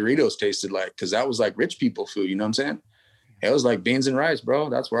know what Doritos tasted like, because that was like rich people food. You know what I'm saying? It was like beans and rice, bro.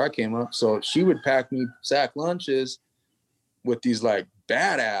 That's where I came up. So she would pack me sack lunches with these like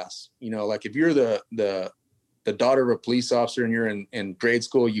badass, like if you're the daughter of a police officer and you're in grade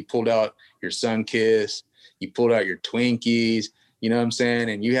school, you pulled out your Sunkiss, you pulled out your Twinkies, you know what I'm saying?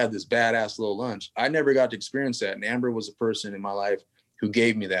 And you had this badass little lunch. I never got to experience that. And Amber was a person in my life who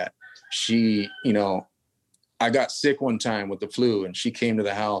gave me that. She, I got sick one time with the flu and she came to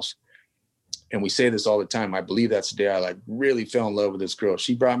the house and we say this all the time, I believe that's the day I like really fell in love with this girl.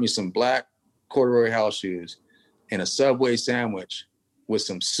 She brought me some black corduroy house shoes and a Subway sandwich with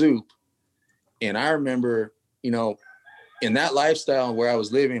some soup. And I remember, you know, in that lifestyle where I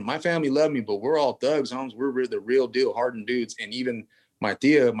was living, my family loved me, but we're all thugs, homes. We're the real deal, hardened dudes. And even my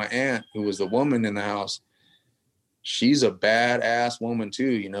tia, my aunt, who was the woman in the house, she's a badass woman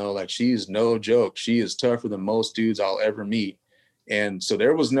too, you know, like she's no joke. She is tougher than most dudes I'll ever meet. And so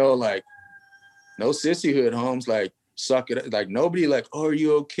there was no like, no sissyhood, homes, like suck it, like nobody like, oh, are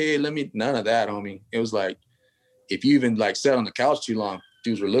you okay? None of that, homie. It was like, if you even like sat on the couch too long,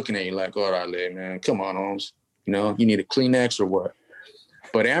 dudes were looking at you like, all right, man, come on, Holmes. You know, you need a Kleenex or what?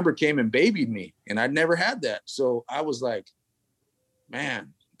 But Amber came and babied me, and I'd never had that. So I was like,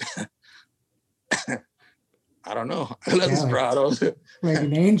 man, I don't know. Like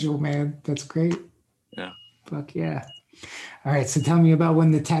an angel, man. That's great. Yeah. Fuck yeah. All right. So tell me about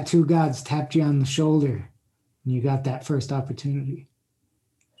when the tattoo gods tapped you on the shoulder and you got that first opportunity.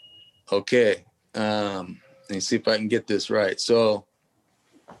 Okay. Let me see if I can get this right. So,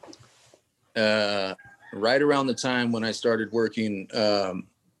 right around the time when I started working,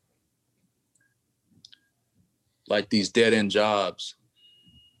 like these dead end jobs,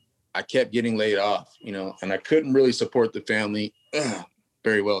 I kept getting laid off, you know, and I couldn't really support the family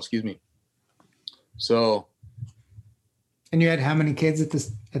very well. Excuse me. So. And you had how many kids at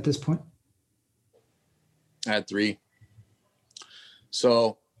this point? I had 3.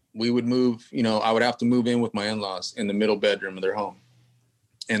 So we would move, you know, I would have to move in with my in-laws in the middle bedroom of their home.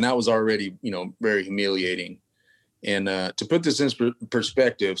 And that was already, you know, very humiliating. And to put this in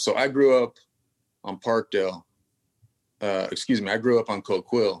perspective, so I grew up on Parkdale. I grew up on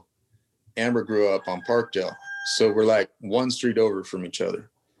Coquille. Amber grew up on Parkdale. So we're like one street over from each other.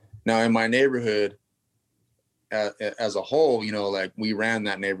 Now in my neighborhood, as a whole, you know, like we ran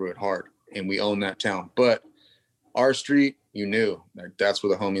that neighborhood hard and we owned that town. But our street, you knew, like that's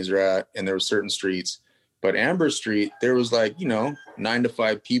where the homies are at. And there were certain streets. But Amber Street, there was like, you know, 9 to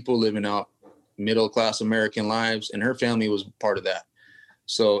 5 people living out middle-class American lives, and her family was part of that.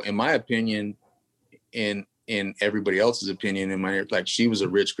 So in my opinion, in everybody else's opinion, like she was a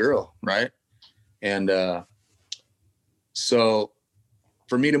rich girl, right? And so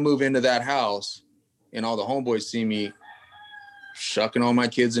for me to move into that house and all the homeboys see me shucking all my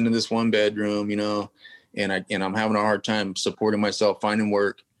kids into this one bedroom, you know, and I'm having a hard time supporting myself, finding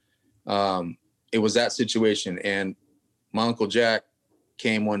work. It was that situation. And my Uncle Jack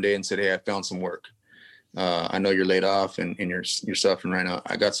came one day and said, hey, I found some work. I know you're laid off and you're suffering right now.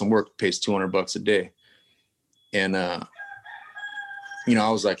 I got some work, pays $200 a day. And, you know,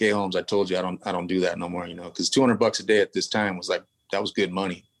 I was like, hey, Holmes, I told you I don't do that no more, you know, because $200 a day at this time was like, that was good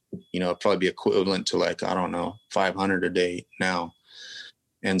money. You know, it'd probably be equivalent to like, I don't know, 500 a day now.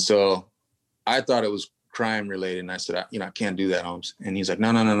 And so I thought it was crime related. And I said, I can't do that, Holmes. And he's like,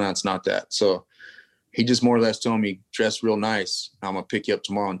 no, it's not that. So he just more or less told me, dress real nice. I'm going to pick you up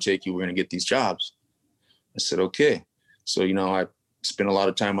tomorrow and take you. We're going to get these jobs. I said, okay. So, you know, I spent a lot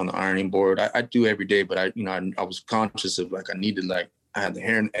of time on the ironing board. I do every day, but I was conscious of like, I had the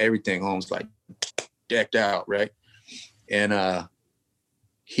hair and everything, Holmes, like decked out. Right. And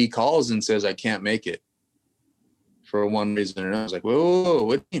he calls and says, I can't make it for one reason or another. I was like, whoa,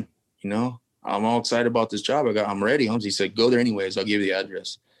 what do you mean? You know, I'm all excited about this job. I'm ready, Holmes. He said, go there anyways. I'll give you the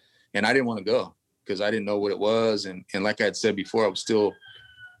address. And I didn't want to go because I didn't know what it was. And like I had said before, I was still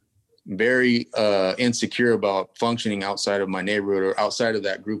very insecure about functioning outside of my neighborhood or outside of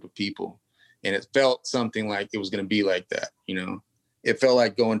that group of people. And it felt something like it was going to be like that. You know, it felt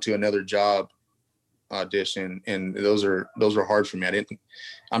like going to another job audition. And those are hard for me.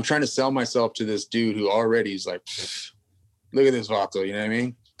 I'm trying to sell myself to this dude who already is like, look at this Vato, you know what I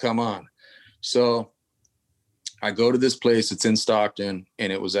mean? Come on. So I go to this place. It's in Stockton,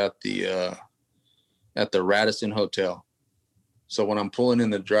 and it was at the Radisson Hotel. So when I'm pulling in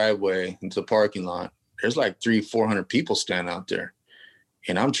the driveway into the parking lot, there's like 300-400 people standing out there,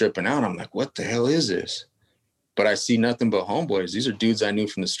 and I'm tripping out. I'm like, what the hell is this? But I see nothing but homeboys. These are dudes I knew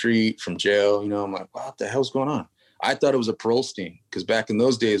from the street, from jail. You know, I'm like, what the hell's going on? I thought it was a parole sting, because back in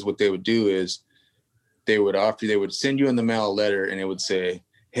those days, what they would do is they would send you in the mail a letter, and it would say,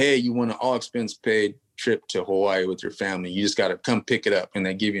 hey, you want an all expense paid trip to Hawaii with your family. You just got to come pick it up, and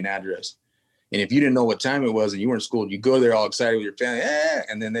they give you an address. And if you didn't know what time it was and you were in school, you go there all excited with your family,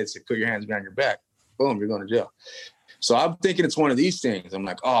 and then they'd say, put your hands behind your back. Boom, you're going to jail. So I'm thinking it's one of these things. I'm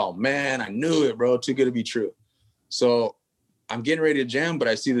like, oh, man, I knew it, bro. Too good to be true. So I'm getting ready to jam, but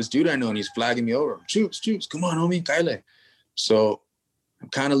I see this dude I know, and he's flagging me over. Choops, come on, homie, Kyle. So I'm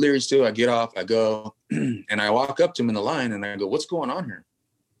kind of leery still. I get off, I go, and I walk up to him in the line, and I go, what's going on here?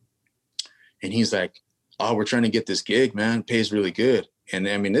 And he's like, oh, we're trying to get this gig, man. It pays really good. And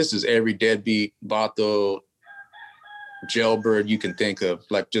I mean, this is every deadbeat, vato, jailbird you can think of,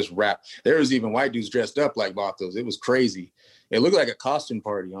 like just rap. There was even white dudes dressed up like vatos. It was crazy. It looked like a costume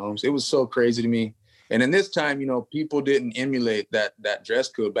party, Holmes. It was so crazy to me. And in this time, you know, people didn't emulate that dress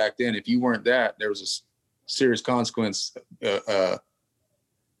code back then. If you weren't that, there was a serious consequence that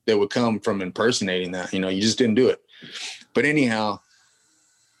would come from impersonating that. You know, you just didn't do it. But anyhow,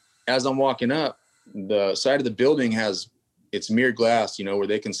 as I'm walking up, the side of the building it's mirrored glass, you know, where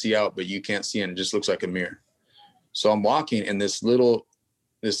they can see out, but you can't see in. It just looks like a mirror. So I'm walking, and this little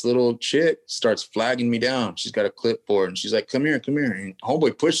chick starts flagging me down. She's got a clipboard, and she's like, come here. And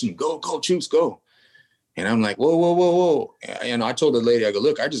homeboy pushed me, go, Chooks, go. And I'm like, whoa. And I told the lady, I go,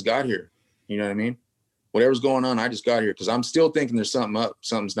 look, I just got here. You know what I mean? Whatever's going on, I just got here, because I'm still thinking there's something up.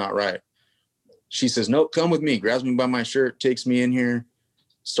 Something's not right. She says, nope, come with me. Grabs me by my shirt, takes me in here,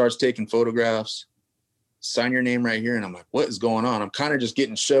 starts taking photographs. Sign your name right here. And I'm like, what is going on? I'm kind of just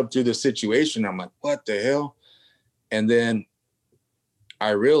getting shoved through the situation. I'm like, what the hell? And then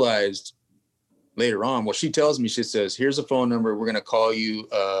I realized later on, well, she tells me, she says, here's a phone number. We're going to call you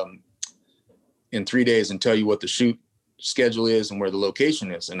in 3 days and tell you what the shoot schedule is and where the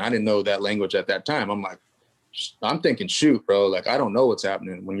location is. And I didn't know that language at that time. I'm like, I'm thinking, shoot, bro. Like, I don't know what's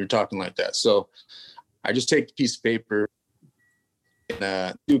happening when you're talking like that. So I just take the piece of paper,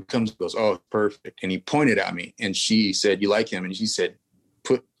 and dude comes and goes, oh, perfect. And he pointed at me, and she said, you like him? And she said,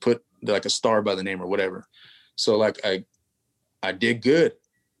 put like a star by the name or whatever. So like I did good,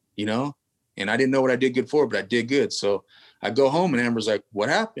 you know, and I didn't know what I did good for, but I did good. So I go home, and Amber's like, what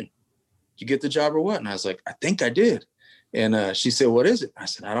happened? Did you get the job or what? And I was like, I think I did. And she said, what is it? I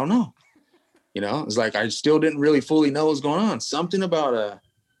said, I don't know. You know, it's like I still didn't really fully know what was going on. Something about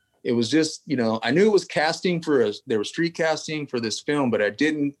it was just, you know, I knew it was casting there was street casting for this film, but I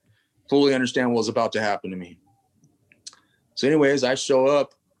didn't fully understand what was about to happen to me. So anyways, I show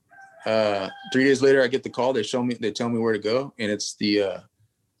up. 3 days later, I get the call. They tell me where to go. And it's the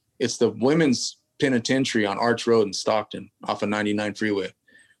women's penitentiary on Arch Road in Stockton off of 99 freeway.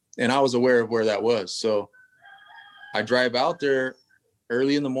 And I was aware of where that was. So I drive out there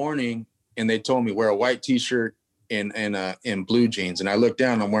early in the morning, and they told me wear a white t-shirt and blue jeans. And I look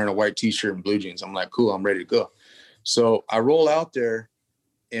down, I'm wearing a white t-shirt and blue jeans. I'm like, cool, I'm ready to go. So I roll out there,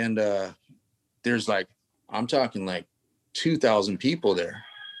 and there's like, I'm talking like 2,000 people there.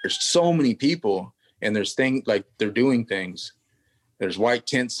 There's so many people, and there's things like they're doing things. There's white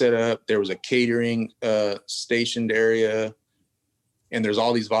tents set up. There was a catering stationed area, and there's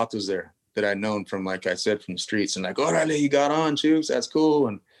all these vatos there that I'd known from, like I said, from the streets. And like, orale, you got on, Chooks, that's cool.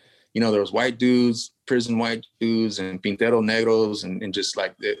 And you know, there was white dudes, prison white dudes, and pintero negros, and just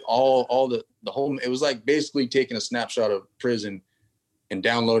like the whole. It was like basically taking a snapshot of prison and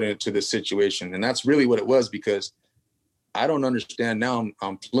downloading it to this situation, and that's really what it was. Because I don't understand now.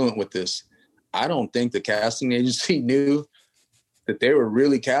 I'm fluent with this. I don't think the casting agency knew that they were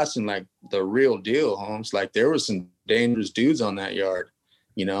really casting like the real deal, Holmes. Like there were some dangerous dudes on that yard,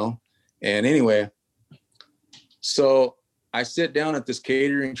 you know. And anyway, so I sit down at this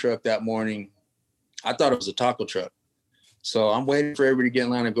catering truck that morning. I thought it was a taco truck. So I'm waiting for everybody to get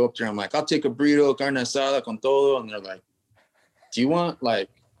in line and go up there. I'm like, I'll take a burrito, carne asada con todo. And they're like, do you want like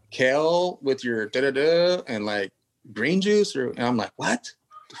kale with your da-da-da and like green juice? And I'm like, what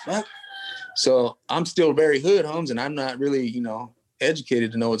the fuck? So I'm still very hood, Holmes, and I'm not really, you know,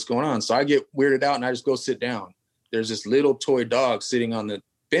 educated to know what's going on. So I get weirded out and I just go sit down. There's this little toy dog sitting on the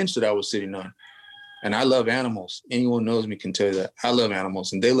bench that I was sitting on. And I love animals. Anyone knows me can tell you that. I love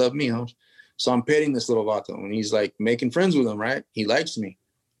animals, and they love me, Holmes. So I'm petting this little vato, and he's like making friends with him, right? He likes me.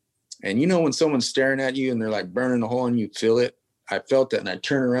 And you know when someone's staring at you and they're like burning a hole and you feel it? I felt that, and I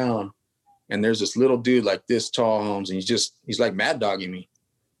turn around, and there's this little dude like this tall, Holmes, and he's like mad dogging me.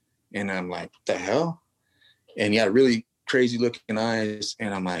 And I'm like, what the hell? And he had really crazy looking eyes.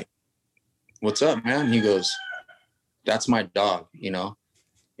 And I'm like, what's up, man? And he goes, that's my dog, you know?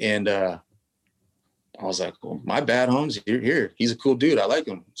 And I was like, well, my bad, Holmes. You're here. He's a cool dude. I like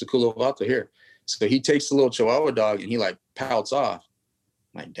him. It's a cool little vato here. So he takes the little Chihuahua dog and he like pouts off.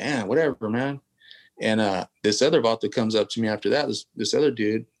 I'm like, damn, whatever, man. And this other vato comes up to me after that, this other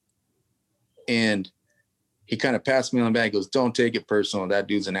dude. And he kind of passed me on the back. He goes, don't take it personal. That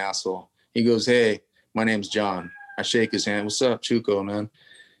dude's an asshole. He goes, hey, my name's John. I shake his hand. What's up, Chuco, man?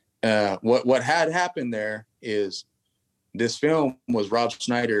 What had happened there is this film was Rob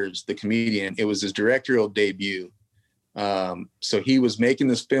Schneider's, the comedian. It was his directorial debut. So he was making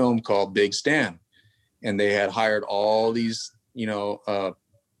this film called Big Stan. And they had hired all these, you know,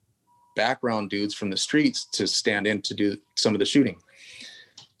 background dudes from the streets to stand in to do some of the shooting.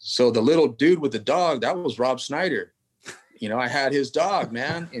 So the little dude with the dog, that was Rob Schneider. You know, I had his dog,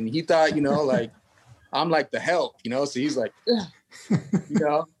 man. And he thought, you know, like, I'm like the help, you know? So he's like, yeah. You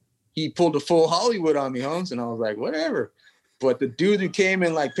know, he pulled a full Hollywood on me, Holmes. And I was like, whatever. But the dude who came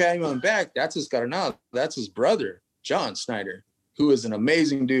in, like, patting me on the back, that's his Carnal. That's his brother, John Schneider, who is an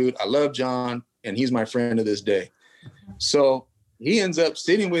amazing dude. I love John, and he's my friend to this day. So he ends up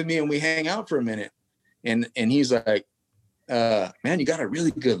sitting with me, and we hang out for a minute. And he's like, man, you got a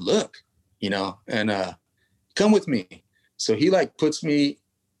really good look, you know, and come with me. So he, like, puts me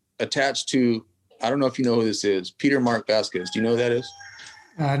attached to, I don't know if you know who this is, Peter Mark Vasquez. Do you know who that is?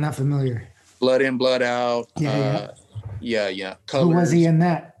 Not familiar. Blood In, Blood Out. Yeah. Colors. Who was he in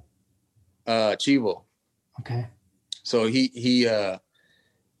that? Chivo. Okay. So he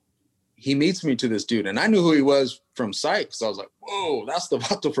meets me to this dude, and I knew who he was from sight, because I was like, whoa, that's the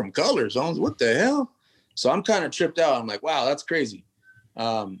vato from Colors. I was, what the hell? So I'm kind of tripped out. I'm like, wow, that's crazy.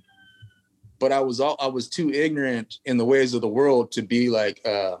 But I was too ignorant in the ways of the world to be like,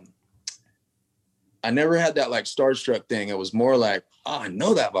 I never had that like starstruck thing. It was more like, oh, I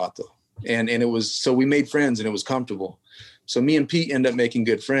know that vato. And it was, so we made friends and it was comfortable. So me and Pete ended up making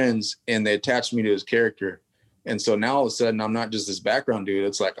good friends, and they attached me to his character. And so now all of a sudden I'm not just this background dude.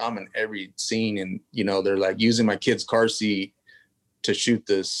 It's like I'm in every scene, and, you know, they're like using my kid's car seat to shoot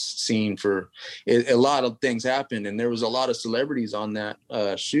this scene for a lot of things happened. And there was a lot of celebrities on that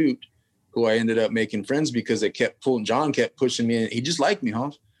shoot who I ended up making friends because they kept pulling, John kept pushing me in. He just liked me,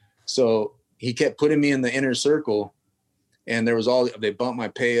 huh? So he kept putting me in the inner circle, and there was they bumped my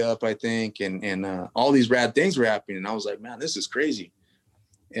pay up, I think. And all these rad things were happening. And I was like, man, this is crazy.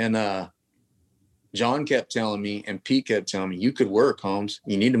 And John kept telling me, and Pete kept telling me, you could work, Holmes.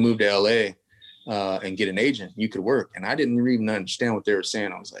 You need to move to LA and get an agent. You could work. And I didn't even understand what they were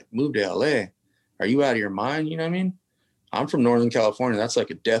saying. I was like, move to LA? Are you out of your mind? You know what I mean? I'm from Northern California. That's like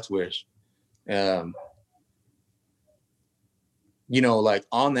a death wish. You know, like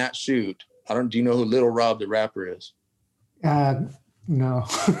on that shoot, do you know who Little Rob the rapper is? No.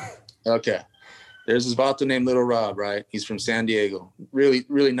 Okay. There's this vato named Little Rob, right? He's from San Diego. Really,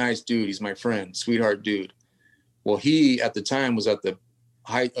 really nice dude. He's my friend, sweetheart dude. Well, he at the time was at the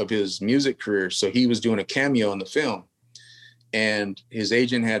height of his music career. So he was doing a cameo in the film, and his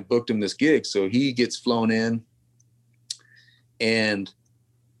agent had booked him this gig. So he gets flown in, and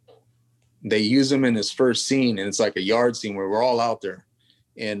they use him in his first scene. And it's like a yard scene where we're all out there.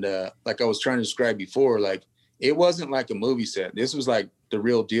 And like I was trying to describe before, like, it wasn't like a movie set. This was like the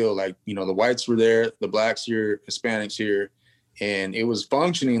real deal. Like, you know, the whites were there, the blacks here, Hispanics here, and it was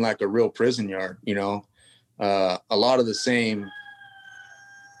functioning like a real prison yard. You know, a lot of the same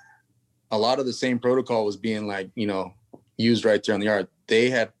protocol was being, like, you know, used right there on the yard. They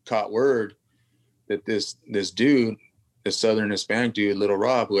had caught word that this dude, this Southern Hispanic dude, Little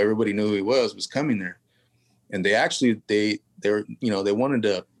Rob, who everybody knew who he was coming there. And they actually, they were, you know, they wanted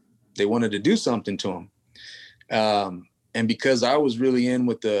to do something to him. And because I was really in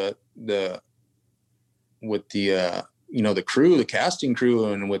with the you know, the crew, the casting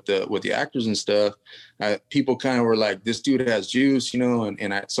crew, and with the actors and stuff, people kind of were like, this dude has juice, you know,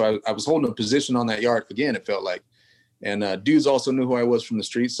 and I was holding a position on that yard again, it felt like. And dudes also knew who I was from the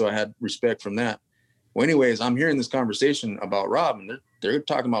streets, so I had respect from that. Well, anyways, I'm hearing this conversation about Rob, and they're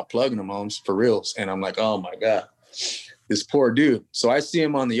talking about plugging him, Holmes, for reals. And I'm like, oh my God, this poor dude. So I see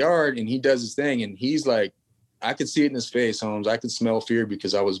him on the yard, and he does his thing, and he's like, I could see it in his face, Holmes. I could smell fear,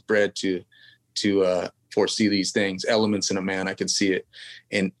 because I was bred to foresee these things, elements in a man. I could see it,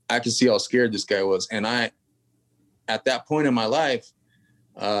 and I could see how scared this guy was. And at that point in my life,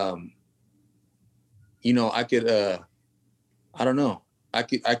 you know, I could, I don't know. I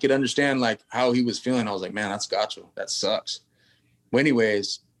could understand, like, how he was feeling. I was like, man, that's gotcha. That sucks. Well,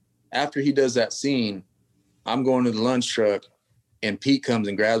 anyways, after he does that scene, I'm going to the lunch truck, and Pete comes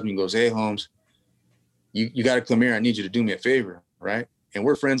and grabs me and goes, hey, Holmes, you got to come here. I need you to do me a favor, right? And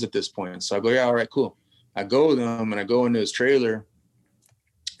we're friends at this point. So I go, yeah, all right, cool. I go with him, and I go into his trailer,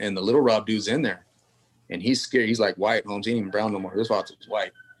 and the Little Rob dude's in there, and he's scared. He's like, white, Holmes, he ain't even brown no more. This box is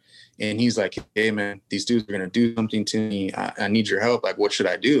white. And he's like, hey, man, these dudes are going to do something to me. I need your help. Like, what should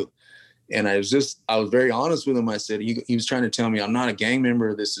I do? And I was very honest with him. I said, he was trying to tell me, I'm not a gang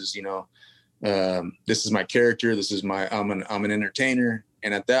member. This is, you know, this is my character. This is I'm an entertainer.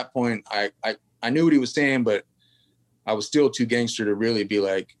 And at that point, I knew what he was saying, but I was still too gangster to really be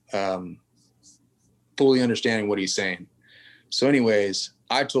like, fully understanding what he's saying. So anyways,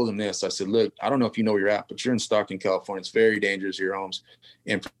 I told him this. I said, look, I don't know if you know where you're at, but you're in Stockton, California. It's very dangerous here, Holmes.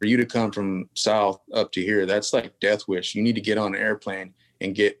 And for you to come from south up to here, that's like death wish. You need to get on an airplane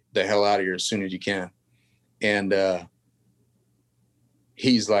and get the hell out of here as soon as you can. And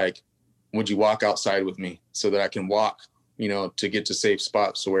he's like, would you walk outside with me so that I can walk, you know, to get to safe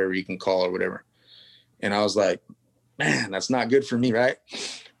spots, so wherever you can call or whatever. And I was like, man, that's not good for me, right?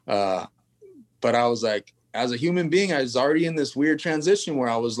 But I was like, as a human being, I was already in this weird transition where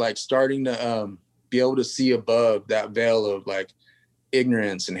I was like starting to be able to see above that veil of like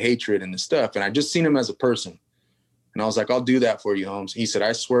ignorance and hatred and the stuff. And I just seen him as a person. And I was like, I'll do that for you, Holmes. He said,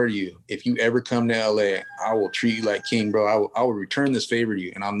 I swear to you, if you ever come to LA, I will treat you like king, bro. I will return this favor to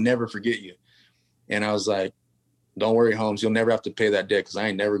you and I'll never forget you. And I was like, don't worry, Holmes, you'll never have to pay that debt because I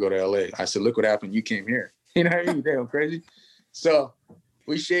ain't never go to LA. I said, look what happened. You came here. You know what I mean? Damn crazy. So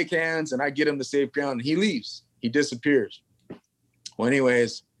we shake hands and I get him to safe ground and he leaves. He disappears. Well,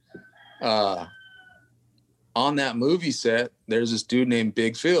 anyways, on that movie set, there's this dude named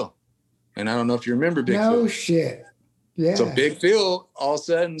Big Phil. And I don't know if you remember Big Phil. No shit. Yeah. So Big Phil all of a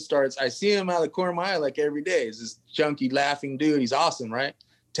sudden starts, I see him out of the corner of my eye like every day. He's this chunky, laughing dude. He's awesome, right?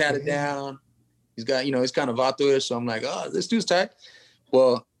 Tatted down. He's got, you know, he's kind of vato-ish. So I'm like, oh, this dude's tight.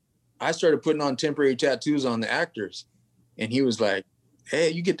 Well, I started putting on temporary tattoos on the actors. And he was like, hey,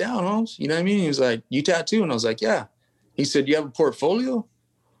 you get down, Holmes. You know what I mean? He was like, you tattoo? And I was like, yeah. He said, you have a portfolio?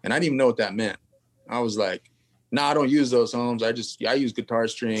 And I didn't even know what that meant. I was like, no, I don't use those, Holmes. I use guitar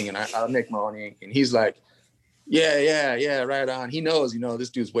string and I make my own ink. And he's like, yeah, right on. He knows, you know, this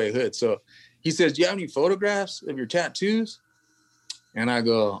dude's way hood. So he says, do you have any photographs of your tattoos? And I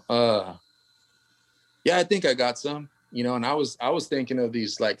go, yeah, I think I got some, you know, and I was thinking of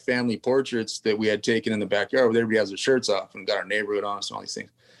these like family portraits that we had taken in the backyard where everybody has their shirts off and got our neighborhood on us and all these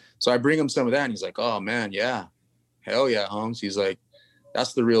things. So I bring him some of that and he's like, oh man, yeah, hell yeah, Holmes. He's like,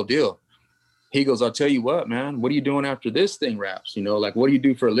 that's the real deal. He goes, I'll tell you what, man, what are you doing after this thing wraps? You know, like, what do you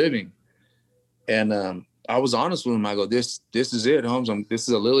do for a living? And I was honest with him. I go, this is it, Holmes. This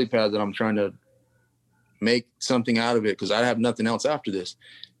is a lily pad that I'm trying to make something out of it because I have nothing else after this.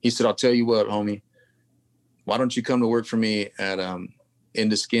 He said, I'll tell you what, homie, why don't you come to work for me at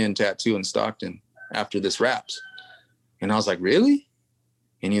Into Skin Tattoo in Stockton after this wraps? And I was like, really?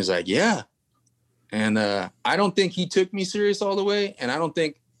 And he was like, yeah. And I don't think he took me serious all the way. And I don't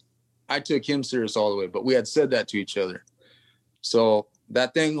think I took him serious all the way, but we had said that to each other. So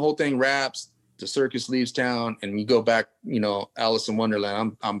that whole thing wraps, the circus leaves town and we go back, you know, Alice in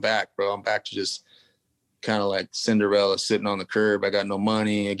Wonderland. I'm back, bro. I'm back to just kind of like Cinderella sitting on the curb. I got no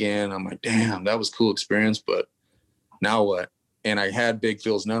money again. I'm like, damn, that was a cool experience, but now what? And I had Big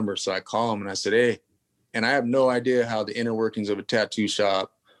Phil's number. So I call him and I said, hey, and I have no idea how the inner workings of a tattoo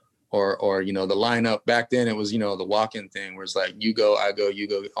shop or, you know, the lineup back then, it was, you know, the walk-in thing where it's like, you go, I go, you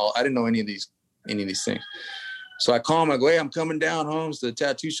go. I didn't know any of these things. So I call him, I go, hey, I'm coming down, Holmes, to the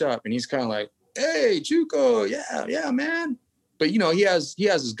tattoo shop. And he's kind of like, hey, Chuco, yeah, man. But, you know, he has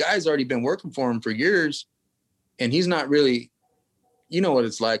his guys already been working for him for years. And he's not really, you know what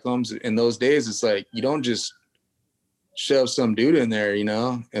it's like, Holmes, in those days. It's like, you don't just shove some dude in there, you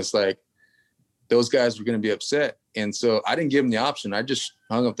know. It's like those guys were going to be upset. And so I didn't give him the option. I just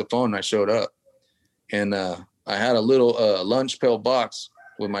hung up the phone and I showed up. And I had a little lunch pail box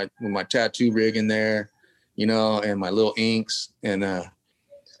with my tattoo rig in there, you know, and my little inks. And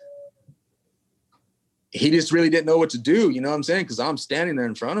he just really didn't know what to do, you know what I'm saying? Because I'm standing there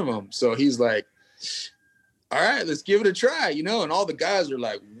in front of him. So he's like, all right, let's give it a try, you know? And all the guys are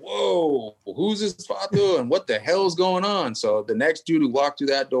like, whoa, who's this Fato? And what the hell's going on? So the next dude who walked through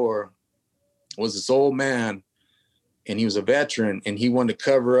that door was this old man, and he was a veteran, and he wanted to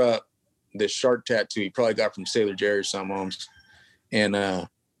cover up this shark tattoo he probably got from Sailor Jerry or something, Holmes. And I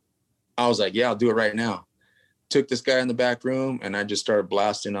was like, yeah, I'll do it right now. Took this guy in the back room, and I just started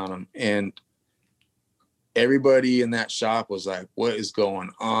blasting on him. And everybody in that shop was like, what is going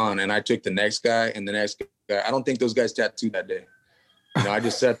on? And I took the next guy and the next guy. I don't think those guys tattooed that day. You know, I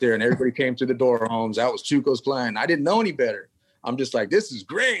just sat there and everybody came through the door, Holmes. That was Chuco's plan. I didn't know any better. I'm just like, this is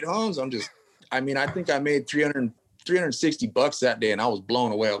great, Holmes. I think I made $360 that day, and I was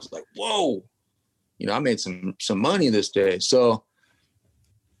blown away. I was like, whoa, you know, I made some money this day. So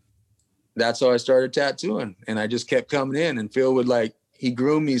that's how I started tattooing. And I just kept coming in, and Phil would he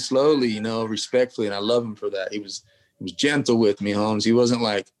groomed me slowly, you know, respectfully. And I love him for that. He was gentle with me, Holmes. He wasn't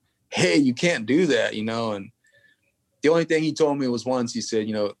like, hey, you can't do that, you know? And the only thing he told me was once, he said,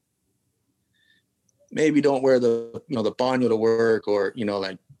 you know, maybe don't wear the baño to work, or, you know,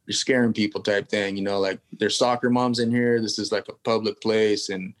 like you're scaring people type thing, you know, like there's soccer moms in here. This is like a public place.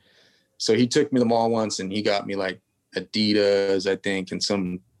 And so he took me to the mall once, and he got me like Adidas, I think, and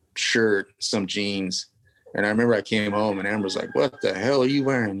some shirt, some jeans. And I remember I came home and Amber's like, what the hell are you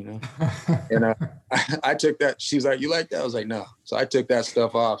wearing? You know? And I took that. She was like, you like that? I was like, no. So I took that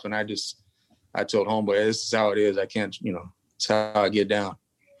stuff off, and I told homeboy, this is how it is. I can't, you know, That's how I get down.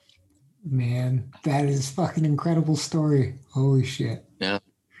 Man, that is fucking incredible story. Holy shit. Yeah.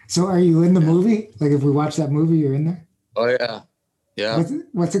 So are you in the movie? Like if we watch that movie, you're in there? Oh yeah. Yeah.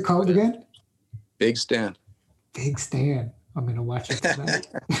 What's it called again? Big Stand. Big Stand. I'm gonna watch it tonight.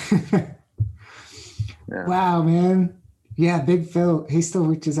 Yeah. Wow, man. Yeah, Big Phil. He still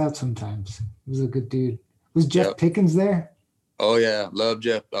reaches out sometimes. He was a good dude. Was Jeff Pickens there? Oh yeah, love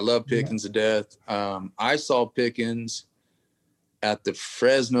Jeff. I love Pickens to death. I saw Pickens at the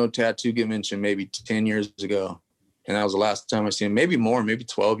Fresno Tattoo Convention maybe 10 years ago, and that was the last time I seen him. Maybe more, maybe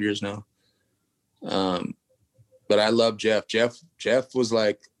 12 years now. But I love Jeff. Jeff was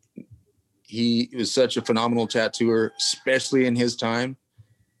like, he was such a phenomenal tattooer, especially in his time.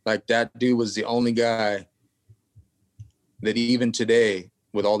 Like that dude was the only guy that even today,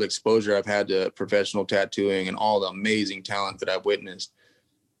 with all the exposure I've had to professional tattooing and all the amazing talent that I've witnessed,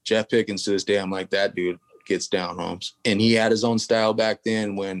 Jeff Pickens to this day, I'm like, that dude gets down, Holmes. And he had his own style back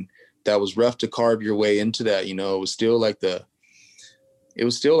then when that was rough to carve your way into that. You know, it was still like I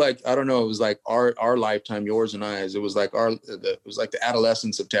don't know, it was like our lifetime, yours and I's. It was like it was like the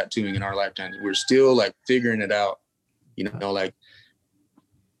adolescence of tattooing in our lifetime. We're still like figuring it out, you know, like,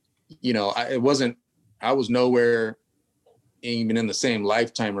 you know, I was nowhere even in the same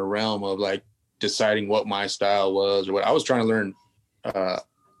lifetime or realm of like deciding what my style was or what. I was trying to learn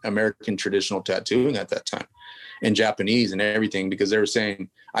American traditional tattooing at that time and Japanese and everything, because they were saying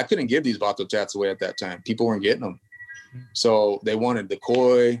I couldn't give these Vato tats away at that time. People weren't getting them. So they wanted the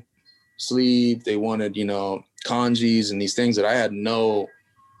koi sleeve. They wanted, you know, kanjis and these things that I had no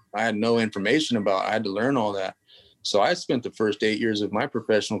information about. I had to learn all that. So I spent the first 8 years of my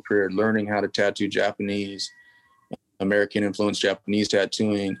professional career learning how to tattoo Japanese, American influenced Japanese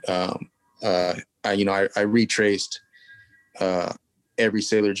tattooing. I retraced every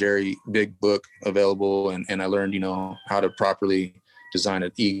Sailor Jerry big book available, and I learned, you know, how to properly design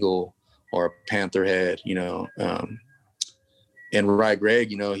an eagle or a panther head, you know. And Rye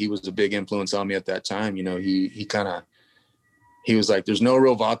Gregg, you know, he was a big influence on me at that time. You know, he was like, there's no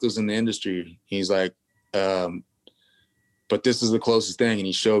real Vatos in the industry. He's like, but this is the closest thing. And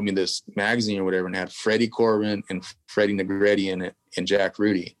he showed me this magazine or whatever, and had Freddie Corbin and Freddie Negretti in it and Jack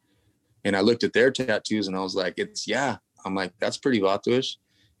Rudy. And I looked at their tattoos and I was like, I'm like, that's pretty Vato-ish.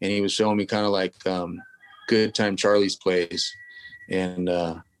 And he was showing me kind of like Good Time Charlie's Place. And,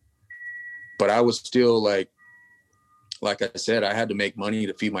 but I was still like I said, I had to make money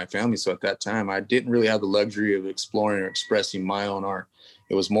to feed my family. So at that time, I didn't really have the luxury of exploring or expressing my own art.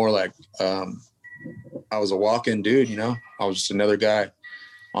 It was more like, I was a walk-in dude, you know. I was just another guy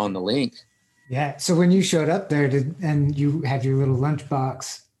on the link. Yeah. So when you showed up there and you had your little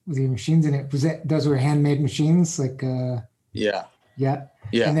lunchbox with your machines in it, those were handmade machines? Like Yeah.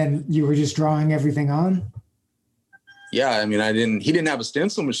 And then you were just drawing everything on? Yeah. I mean, he didn't have a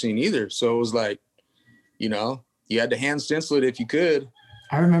stencil machine either. So it was like, you know, you had to hand stencil it if you could.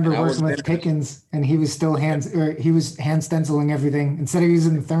 I remember working with Pickens, and he was still hand stenciling everything. Instead of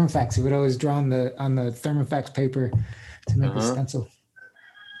using the Thermofax, he would always draw on the Thermofax paper to make a stencil.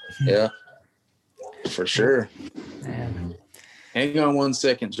 Yeah, for sure. Man. Hang on 1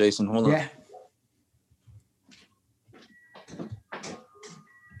 second, Jason. Hold on. Yeah.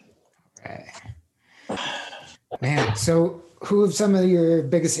 Right. Man, so who have some of your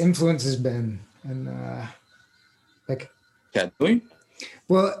biggest influences been? And like tattooing?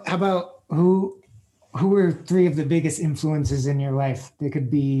 Well, how about who were three of the biggest influences in your life? They could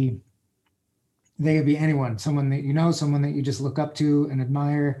be anyone, someone that you know, someone that you just look up to and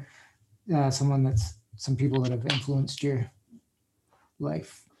admire, some people that have influenced your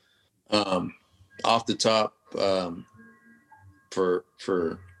life. Off the top, for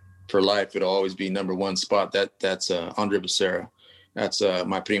life, it'll always be number one spot. That's Andre Becerra. That's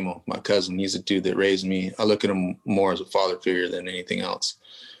my primo, my cousin. He's a dude that raised me. I look at him more as a father figure than anything else.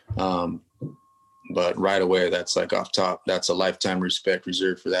 But right away, that's like off top. That's a lifetime respect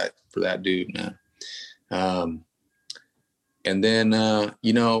reserved for that dude, man. And then,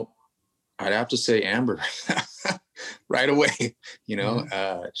 you know, I'd have to say Amber right away. You know,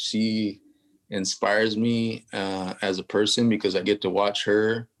 she inspires me as a person because I get to watch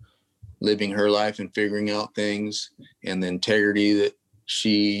her living her life and figuring out things, and the integrity that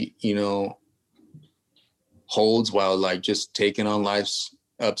she, you know, holds while like just taking on life's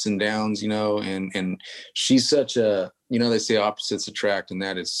ups and downs, you know, and she's such a, you know, they say opposites attract, and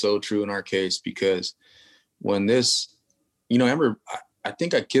that is so true in our case, because when this, you know, Amber, I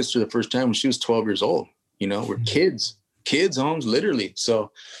think I kissed her the first time when she was 12 years old. You know, we're kids, homes, literally.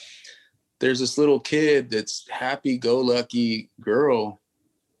 So there's this little kid that's happy-go-lucky girl,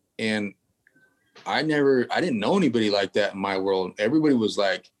 and I didn't know anybody like that in my world. Everybody was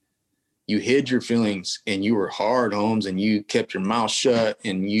like, you hid your feelings and you were hard, Holmes, and you kept your mouth shut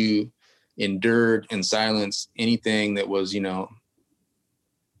and you endured in silence anything that was,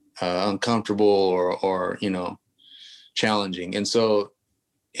 uncomfortable or, challenging. And so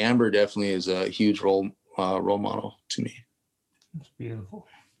Amber definitely is a huge role model to me. That's beautiful.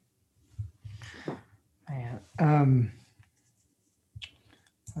 Man,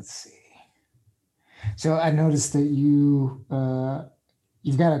 let's see. So I noticed that you've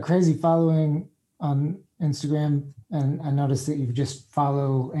got a crazy following on Instagram, and I noticed that you just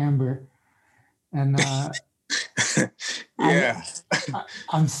follow Amber. And yeah,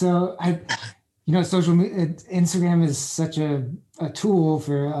 social media, Instagram is such a tool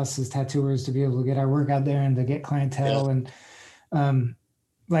for us as tattooers to be able to get our work out there and to get clientele. Yeah. And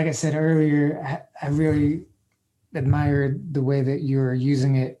like I said earlier, I really admired the way that you're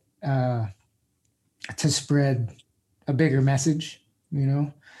using it to spread a bigger message,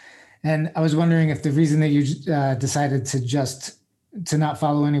 And I was wondering if the reason that you decided to not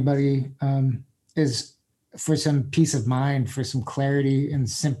follow anybody is for some peace of mind, for some clarity and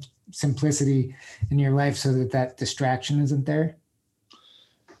simplicity in your life, so that distraction isn't there.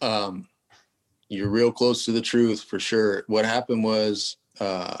 You're real close to the truth, for sure. What happened was,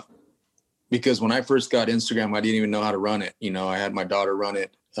 because when I first got Instagram, I didn't even know how to run it. I had my daughter run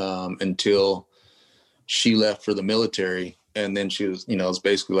it until she left for the military. And then she was, it's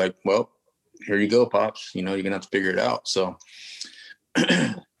basically like, well, here you go, Pops, you're going to have to figure it out. So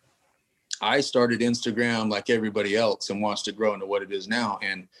I started Instagram like everybody else and watched it grow into what it is now.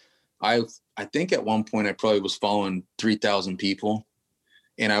 And I think at one point I probably was following 3,000 people.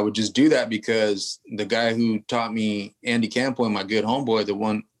 And I would just do that because the guy who taught me, Andy Campo, my good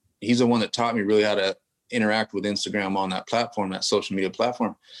homeboy, he's the one that taught me really how to interact with Instagram on that platform, that social media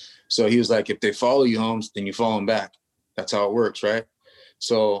platform. So he was like, if they follow you, Holmes, then you follow them back. That's how it works, right?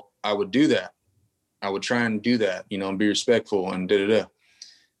 So I would do that. I would try and do that, and be respectful and da-da-da.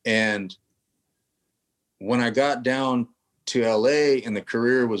 And when I got down to LA and the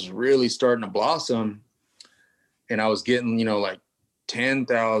career was really starting to blossom and I was getting, like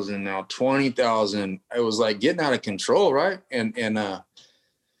 10,000, now 20,000, it was like getting out of control, right? And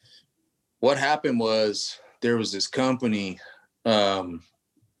what happened was there was this company, I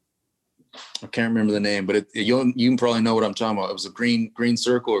can't remember the name, but you can probably know what I'm talking about. It was a green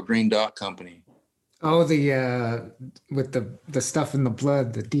circle or green dot company. Oh, the with the stuff in the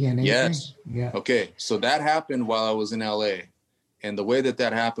blood, the DNA. Yes. Thing? Yeah. Okay. So that happened while I was in LA. And the way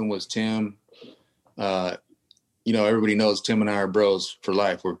that happened was Tim, everybody knows Tim and I are bros for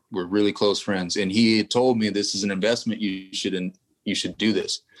life. We're really close friends. And he had told me, this is an investment. You should do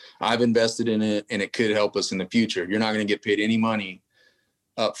this. I've invested in it and it could help us in the future. You're not going to get paid any money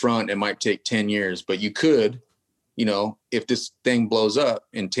up front. It might take 10 years, but you could, if this thing blows up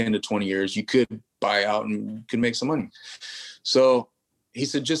in 10 to 20 years, you could buy out and you can make some money. So he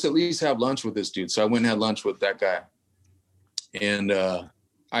said, just at least have lunch with this dude. So I went and had lunch with that guy. And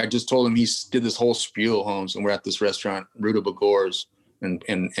I just told him, he did this whole spiel, Holmes, and we're at this restaurant, Ruta Bagor's in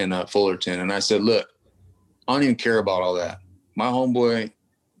Fullerton. And I said, look, I don't even care about all that. My homeboy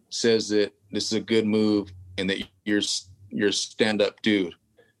says that this is a good move and that you're a stand-up dude.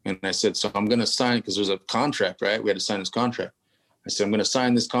 And I said, so I'm going to sign, because there's a contract, right? We had to sign this contract. I said, I'm going to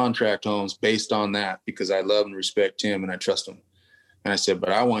sign this contract, Holmes, based on that, because I love and respect him and I trust him. And I said, but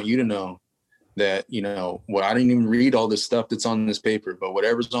I want you to know that, I didn't even read all this stuff that's on this paper, but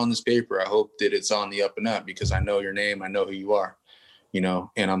whatever's on this paper, I hope that it's on the up and up, because I know your name, I know who you are, and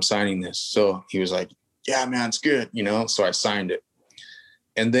I'm signing this. So he was like, yeah, man, it's good, so I signed it.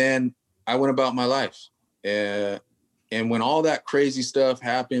 And then I went about my life. And when all that crazy stuff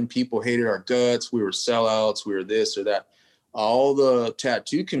happened, people hated our guts. We were sellouts. We were this or that. All the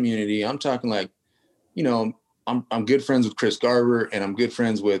tattoo community, I'm talking like, I'm good friends with Chris Garber, and I'm good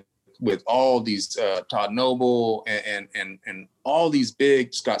friends with all these Todd Noble and all these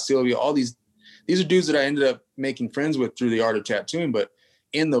big Scott Sylvia, all these are dudes that I ended up making friends with through the art of tattooing. But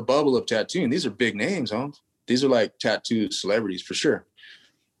in the bubble of tattooing, these are big names, Holmes. These are like tattoo celebrities for sure.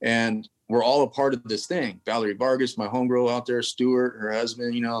 And we're all a part of this thing. Valerie Vargas, my homegirl out there, Stuart, her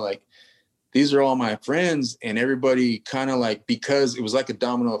husband, these are all my friends, and everybody kind of like, because it was like a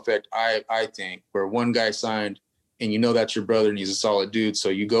domino effect, I think, where one guy signed and that's your brother and he's a solid dude. So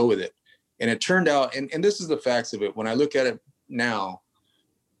you go with it. And it turned out, and this is the facts of it. When I look at it now,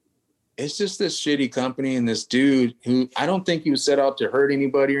 it's just this shitty company and this dude who I don't think he was set out to hurt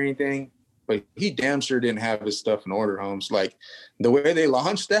anybody or anything, but he damn sure didn't have his stuff in order, Holmes. Like the way they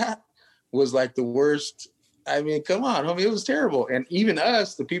launched that was like the worst I mean, come on, homie, it was terrible. And even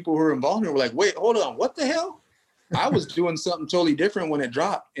us, the people who were involved in it, were like, wait, hold on, what the hell? I was doing something totally different when it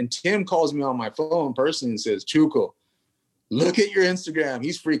dropped. And Tim calls me on my phone personally and says, Chuco, look at your Instagram.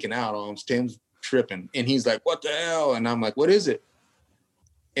 He's freaking out, Holmes. Tim's tripping. And he's like, what the hell? And I'm like, what is it?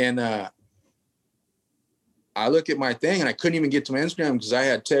 And I look at my thing and I couldn't even get to my Instagram because I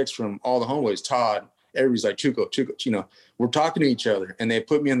had texts from all the homeboys, Todd. Everybody's like, Chuco, we're talking to each other. And they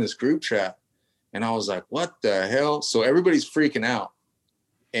put me in this group chat. And I was like, what the hell? So everybody's freaking out.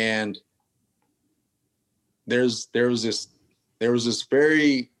 And there was this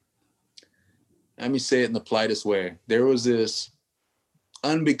very, let me say it in the politest way. There was this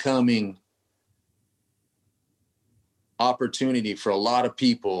unbecoming opportunity for a lot of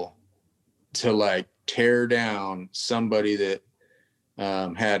people to like tear down somebody that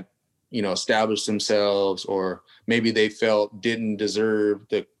had, established themselves, or maybe they felt didn't deserve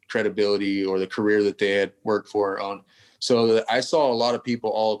the credibility or the career that they had worked for on. So I saw a lot of people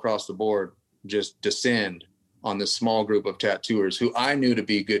all across the board just descend on this small group of tattooers who I knew to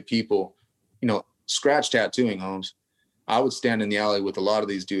be good people. Scratch tattooing, Holmes. I would stand in the alley with a lot of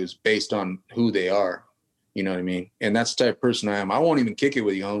these dudes based on who they are. You know what I mean? And that's the type of person I am. I won't even kick it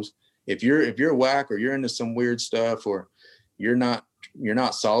with you, Holmes. If you're whack or you're into some weird stuff or you're not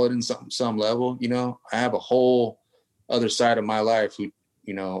solid in some level, I have a whole other side of my life who,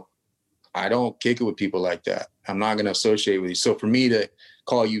 I don't kick it with people like that. I'm not going to associate with you. So for me to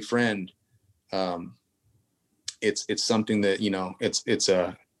call you friend, it's something that,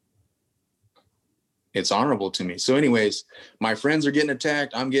 it's honorable to me. So anyways, my friends are getting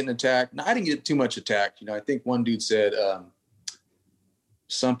attacked. I'm getting attacked. No, I didn't get too much attacked. I think one dude said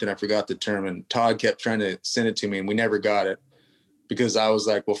something, I forgot the term, and Todd kept trying to send it to me and we never got it because I was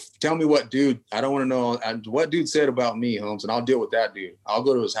like, well, tell me what dude, I don't want to know what dude said about me, Holmes, and I'll deal with that dude. I'll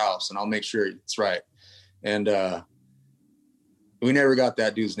go to his house and I'll make sure it's right. And we never got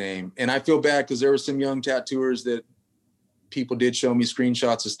that dude's name. And I feel bad because there were some young tattooers that people did show me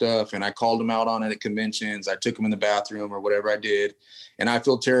screenshots of stuff and I called them out on it at conventions. I took them in the bathroom or whatever I did. And I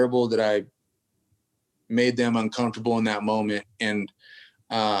feel terrible that I made them uncomfortable in that moment. And,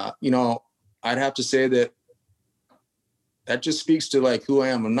 I'd have to say that just speaks to like who I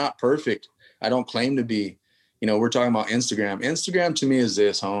am. I'm not perfect. I don't claim to be. We're talking about Instagram. Instagram to me is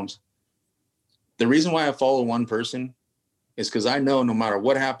this, Holmes. The reason why I follow one person is because I know no matter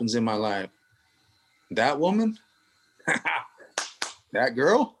what happens in my life, that woman, that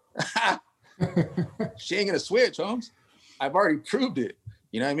girl, she ain't gonna switch, Holmes. I've already proved it.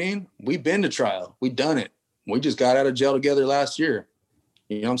 You know what I mean? We've been to trial. We've done it. We just got out of jail together last year.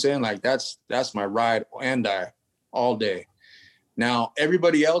 You know what I'm saying? Like that's my ride and die all day. Now,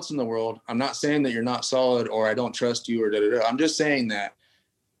 everybody else in the world, I'm not saying that you're not solid or I don't trust you or da-da-da. I'm just saying that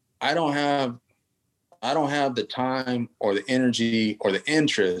I don't have the time or the energy or the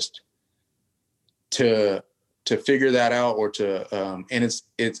interest to figure that out or to and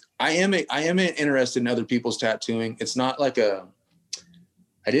I am interested in other people's tattooing. It's not like I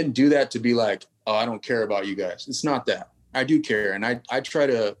didn't do that to be like, oh, I don't care about you guys. It's not that. I do care. And I try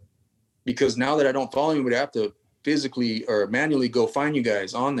to, because now that I don't follow you, I have to physically or manually go find you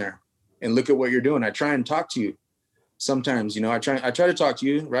guys on there and look at what you're doing. I try and talk to you sometimes, I try to talk to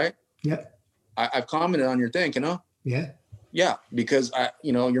you, right? Yeah. I've commented on your thing, Yeah. Yeah. Because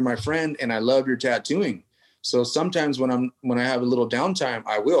you're my friend and I love your tattooing. So sometimes when I have a little downtime,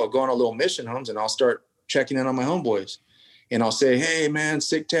 I'll go on a little mission, Holmes, and I'll start checking in on my homeboys and I'll say, hey man,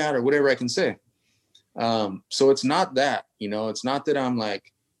 sick tat or whatever I can say. So it's not that, it's not that I'm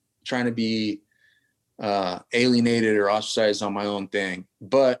like trying to be alienated or ostracized on my own thing,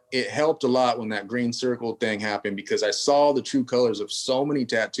 but it helped a lot when that green circle thing happened because I saw the true colors of so many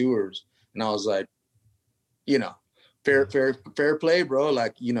tattooers and I was like, fair play, bro.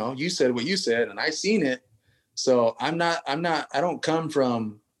 Like, you said what you said and I seen it. So I don't come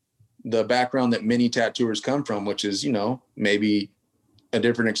from the background that many tattooers come from, which is, maybe a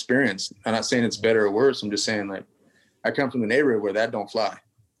different experience. I'm not saying it's better or worse. I'm just saying like, I come from the neighborhood where that don't fly,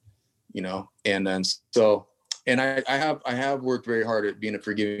 and then so, and I have worked very hard at being a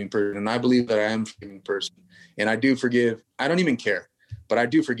forgiving person. And I believe that I am a forgiving person and I do forgive. I don't even care, but I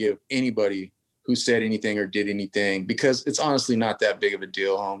do forgive anybody who said anything or did anything because it's honestly not that big of a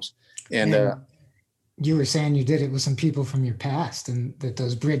deal, Holmes. And you were saying you did it with some people from your past and that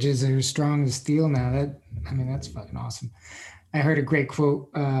those bridges are as strong as steel now. That's fucking awesome. I heard a great quote,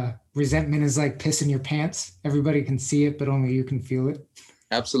 resentment is like piss in your pants. Everybody can see it, but only you can feel it.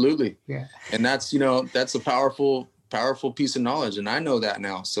 Absolutely. Yeah. And that's a powerful piece of knowledge. And I know that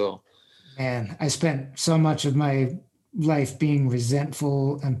now. So. Man, I spent so much of my life being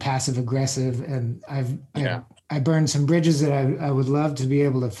resentful and passive aggressive, and Yeah. I burned some bridges that I would love to be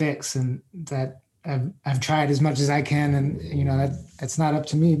able to fix, and that I've tried as much as I can, and you know that's not up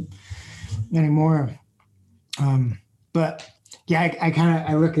to me anymore. But yeah, I kind of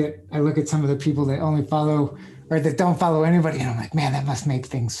I look at some of the people that only follow or that don't follow anybody, and I'm like, man, that must make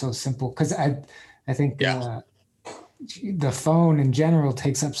things so simple. Because I think Yeah. the phone in general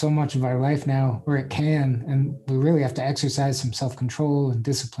takes up so much of our life now, or it can, and we really have to exercise some self control and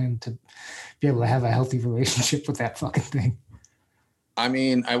discipline to be able to have a healthy relationship with that fucking thing. I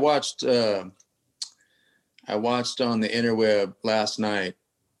mean, I watched on the interweb last night,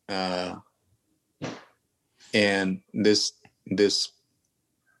 and this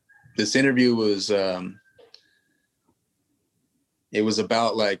interview was it was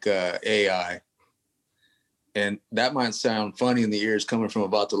about like AI, and that might sound funny in the ears coming from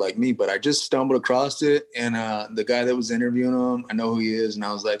about to like me, but I just stumbled across it, and the guy that was interviewing him, I know who he is, and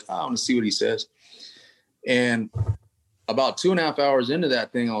I was like, oh, I want to see what he says. And about 2.5 hours into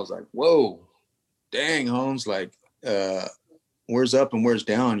that thing, I was like, whoa, dang, Holmes, like where's up and where's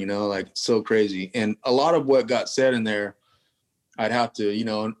down, you know, like so crazy. And a lot of what got said in there, I'd have to, you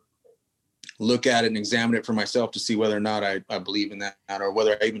know, look at it and examine it for myself to see whether or not I believe in that or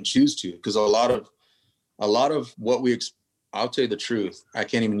whether I even choose to. Because a lot of what I'll tell you the truth, I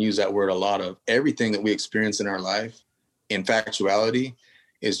can't even use that word, a lot of everything that we experience in our life in factuality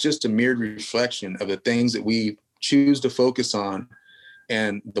is just a mirrored reflection of the things that we choose to focus on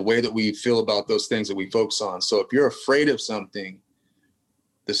and the way that we feel about those things that we focus on. So if you're afraid of something,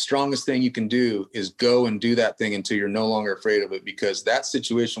 the strongest thing you can do is go and do that thing until you're no longer afraid of it, because that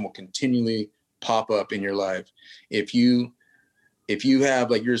situation will continually pop up in your life. If you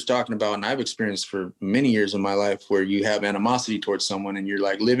have, like you're just talking about, and I've experienced for many years in my life, where you have animosity towards someone and you're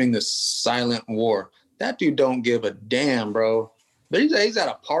like living this silent war, that dude don't give a damn, bro. He's at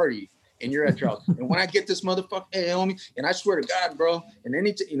a party and you're at your house. And when I get this motherfucker, hey, homie, and I swear to God, bro, and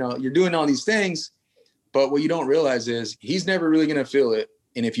then you know, you're doing all these things, but what you don't realize is he's never really going to feel it.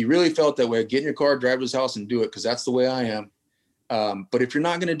 And if you really felt that way, get in your car, drive to his house and do it, because that's the way I am. But if you're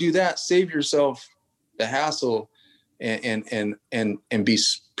not going to do that, save yourself the hassle and be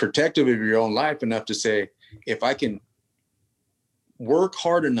protective of your own life enough to say, if I can work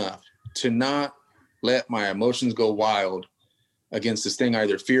hard enough to not let my emotions go wild against this thing,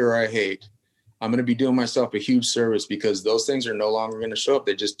 either fear or I hate, I'm going to be doing myself a huge service, because those things are no longer going to show up.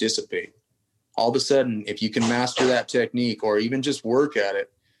 They just dissipate. All of a sudden, if you can master that technique or even just work at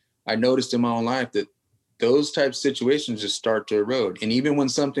it, I noticed in my own life that those types of situations just start to erode. And even when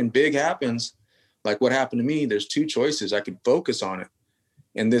something big happens, like what happened to me, there's two choices. I could focus on it,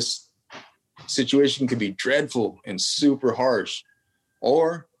 and this situation could be dreadful and super harsh,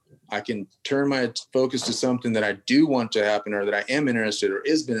 or I can turn my focus to something that I do want to happen or that I am interested or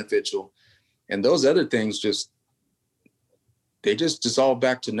is beneficial. And those other things they just dissolve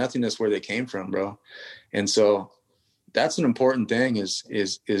back to nothingness where they came from, bro. And so that's an important thing is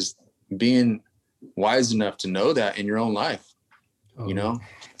being wise enough to know that in your own life, you know?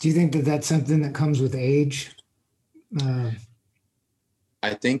 Do you think that that's something that comes with age?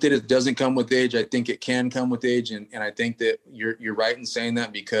 I think that it doesn't come with age. I think it can come with age. And I think that you're right in saying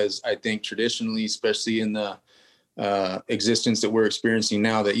that, because I think traditionally, especially in the existence that we're experiencing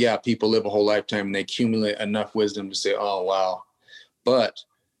now, that, yeah, people live a whole lifetime and they accumulate enough wisdom to say, oh, wow. But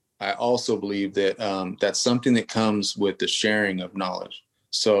I also believe that that's something that comes with the sharing of knowledge.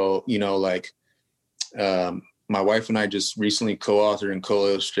 So, you know, like my wife and I just recently co-authored and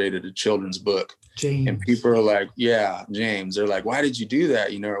co-illustrated a children's book. James. And people are like, yeah, James. They're like, why did you do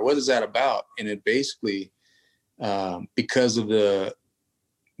that? You know, or what is that about? And it basically, because of the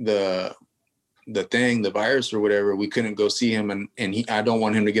virus or whatever, we couldn't go see him. And I don't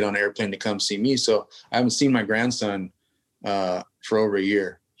want him to get on an airplane to come see me. So I haven't seen my grandson for over a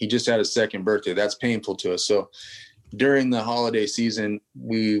year. He just had his second birthday. That's painful to us. So during the holiday season,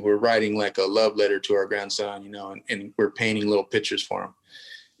 we were writing like a love letter to our grandson, you know, and we're painting little pictures for him.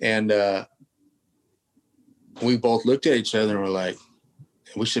 And we both looked at each other and were like,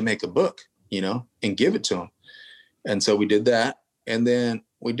 we should make a book, you know, and give it to him. And so we did that. And then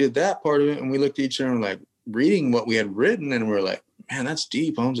we did that part of it. And we looked at each other and like reading what we had written. And we're like, man, that's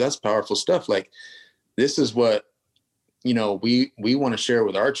deep, Holmes. That's powerful stuff. Like, this is what, you know, we want to share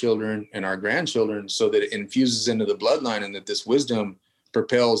with our children and our grandchildren, so that it infuses into the bloodline, and that this wisdom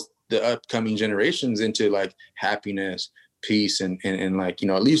propels the upcoming generations into like happiness, peace, and like, you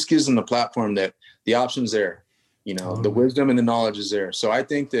know, at least gives them the platform that the option's there, you know, the wisdom and the knowledge is there. So I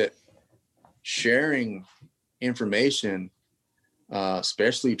think that sharing information,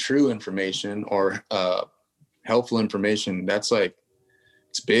 especially true information or helpful information, that's like,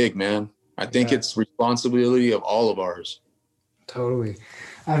 it's big, man. I think it's responsibility of all of ours. Totally.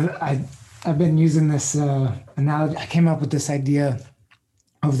 I've been using this analogy. I came up with this idea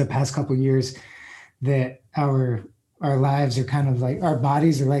over the past couple of years that our lives are kind of like, our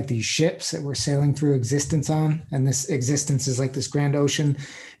bodies are like these ships that we're sailing through existence on, and this existence is like this grand ocean,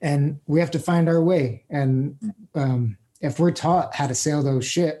 and we have to find our way. And if we're taught how to sail those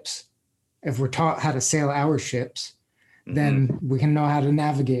ships, if we're taught how to sail our ships, then we can know how to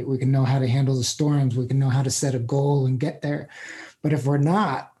navigate. We can know how to handle the storms. We can know how to set a goal and get there. But if we're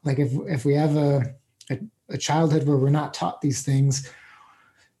not, like if we have a childhood where we're not taught these things,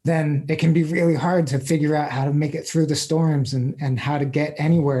 then it can be really hard to figure out how to make it through the storms and how to get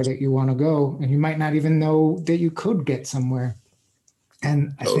anywhere that you want to go. And you might not even know that you could get somewhere.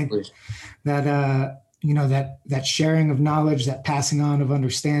 And I think that, that sharing of knowledge, that passing on of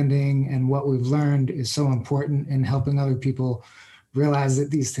understanding and what we've learned is so important in helping other people realize that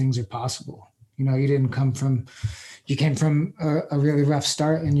these things are possible. You came from a really rough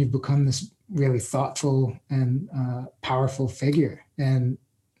start, and you've become this really thoughtful and powerful figure. And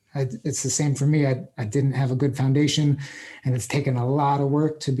it's the same for me. I didn't have a good foundation, and it's taken a lot of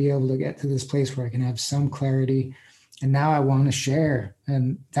work to be able to get to this place where I can have some clarity. And now I want to share.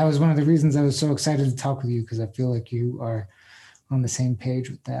 And that was one of the reasons I was so excited to talk with you, because I feel like you are on the same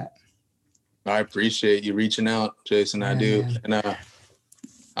page with that. I appreciate you reaching out, Jason. I do. Man. And I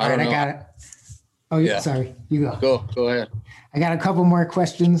don't know. I got it. Oh, yeah. Sorry. You go. Go ahead. I got a couple more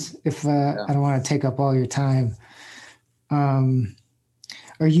questions if I don't want to take up all your time.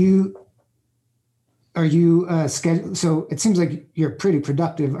 Are you schedule? So it seems like you're pretty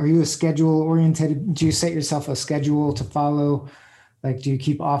productive. Are you a schedule oriented? Do you set yourself a schedule to follow? Like, do you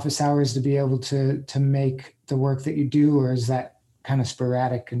keep office hours to be able to make the work that you do, or is that kind of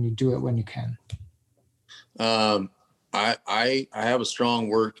sporadic and you do it when you can? I have a strong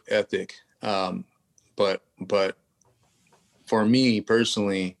work ethic. But for me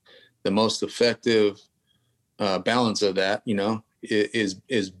personally, the most effective balance of that,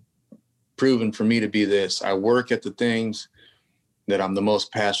 is proven for me to be this. I work at the things that I'm the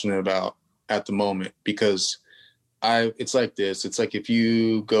most passionate about at the moment, because it's like this. It's like if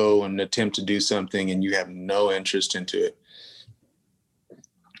you go and attempt to do something and you have no interest into it,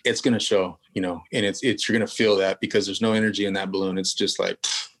 it's going to show, and you're going to feel that, because there's no energy in that balloon. It's just like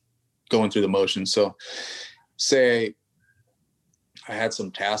going through the motions. So say I had some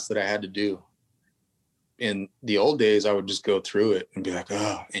tasks that I had to do. In the old days, I would just go through it and be like,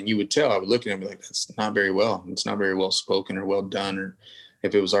 oh, and you would tell, I would look at it and be like, that's not very well. It's not very well spoken or well done. Or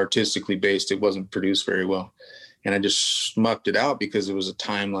if it was artistically based, it wasn't produced very well. And I just smucked it out because it was a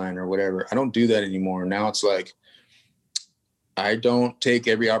timeline or whatever. I don't do that anymore. Now it's like, I don't take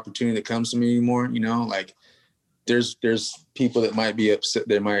every opportunity that comes to me anymore. Like there's people that might be upset.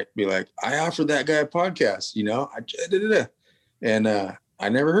 They might be like, I offered that guy a podcast, and I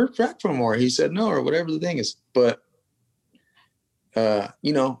never heard back from him, or he said no, or whatever the thing is. But,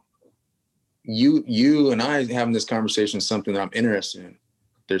 you and I having this conversation is something that I'm interested in.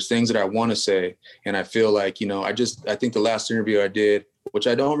 There's things that I want to say. And I feel like, I think the last interview I did, which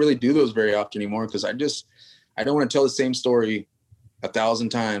I don't really do those very often anymore, because I don't want to tell the same story 1,000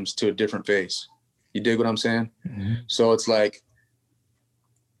 times to a different face. You dig what I'm saying? Mm-hmm. So it's like,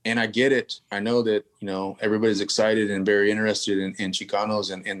 and I get it. I know that, everybody's excited and very interested in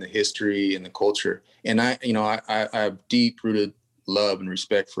Chicanos and the history and the culture. And I have deep rooted love and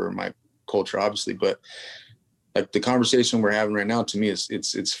respect for my culture, obviously, but like the conversation we're having right now, to me,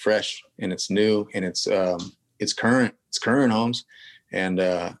 it's fresh and it's new and it's current. It's current, Holmes, and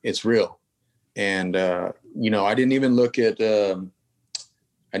it's real. And, I didn't even look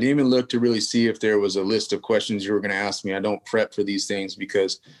to really see if there was a list of questions you were going to ask me. I don't prep for these things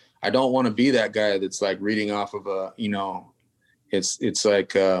because I don't want to be that guy that's like reading off of it's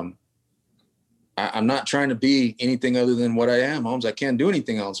like, I'm not trying to be anything other than what I am, Holmes. I can't do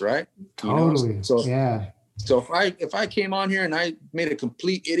anything else. Right. Totally. So yeah. So if I came on here and I made a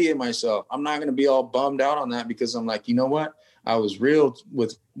complete idiot of myself, I'm not going to be all bummed out on that, because I'm like, you know what? I was real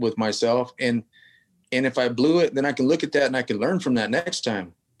with myself. And if I blew it, then I can look at that and I can learn from that next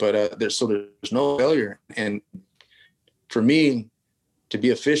time. But there's no failure. And for me to be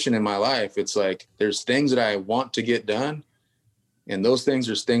efficient in my life, it's like there's things that I want to get done. And those things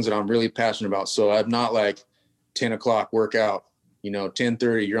are things that I'm really passionate about. So I'm not like 10 o'clock workout,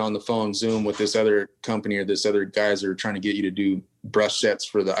 10:30, you're on the phone, Zoom with this other company or this other guys that are trying to get you to do brush sets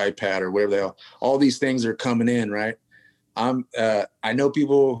for the iPad or whatever the hell. All these things are coming in, right? I know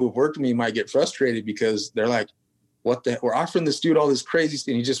people who've worked with me might get frustrated because they're like, we're offering this dude all this crazy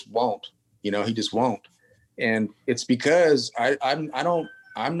stuff, and he just won't, he just won't. And it's because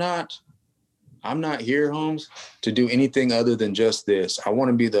I'm not here, Holmes, to do anything other than just this. I want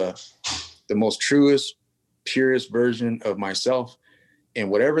to be the most truest, purest version of myself. And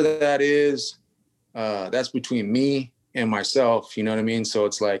whatever that is, that's between me and myself. You know what I mean? So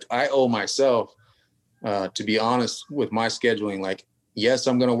it's like, I owe myself to be honest with my scheduling. Like, yes,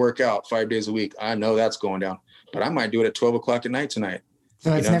 I'm going to work out 5 days a week. I know that's going down, but I might do it at 12 o'clock at night tonight.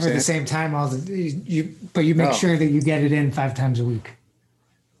 So it's never the same time but you make sure that you get it in 5 times a week.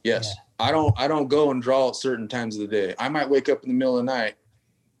 Yes. Yeah. I don't go and draw at certain times of the day. I might wake up in the middle of the night,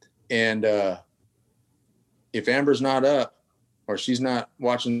 and if Amber's not up or she's not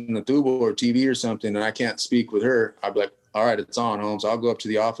watching the tubo or TV or something, and I can't speak with her, I'll be like, all right, it's on, Holmes. I'll go up to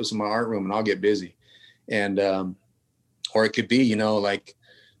the office in my art room and I'll get busy. And or it could be, like,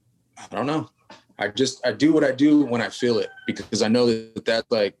 I don't know. I do what I do when I feel it, because I know that that's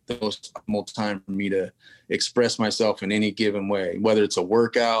like the most optimal time for me to express myself in any given way, whether it's a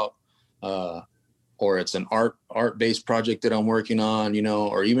workout or it's an art-based project that I'm working on,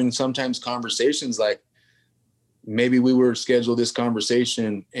 or even sometimes conversations. Like, maybe we were scheduled this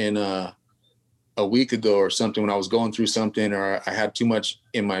conversation in a week ago or something, when I was going through something, or I had too much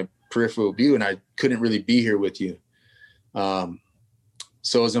in my peripheral view and I couldn't really be here with you.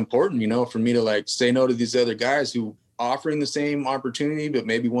 So it's important, for me to like say no to these other guys who offering the same opportunity, but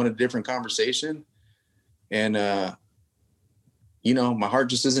maybe want a different conversation. And, my heart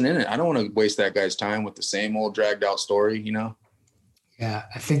just isn't in it. I don't want to waste that guy's time with the same old dragged out story, Yeah,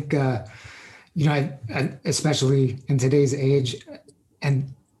 I think, I especially in today's age,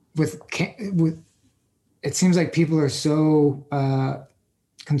 and with it seems like people are so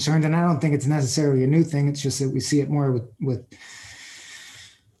concerned, and I don't think it's necessarily a new thing. It's just that we see it more with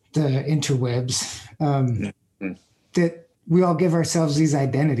the interwebs, that we all give ourselves these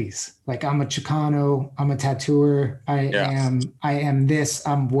identities. Like, I'm a Chicano, I'm a tattooer, I am this,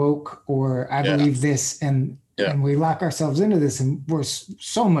 I'm woke, or I believe this, and we lock ourselves into this, and we're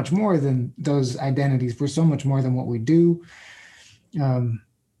so much more than those identities. We're so much more than what we do,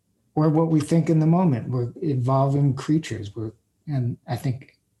 or what we think in the moment. We're evolving creatures. And I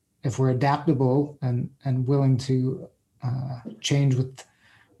think if we're adaptable and willing to change with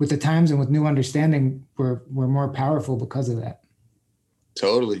the times and with new understanding, we're more powerful because of that.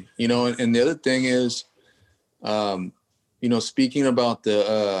 Totally. And the other thing is, speaking about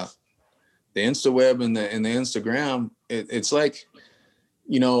the InstaWeb and the Instagram, it's like,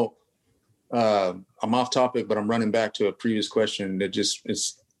 I'm off topic, but I'm running back to a previous question that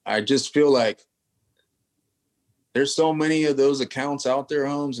I just feel like there's so many of those accounts out there,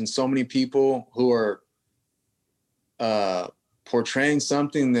 Holmes, and so many people who are portraying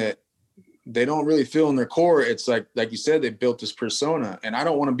something that they don't really feel in their core. It's like you said, they built this persona, and I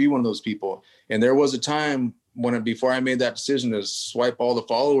don't want to be one of those people. And there was a time before I made that decision to swipe all the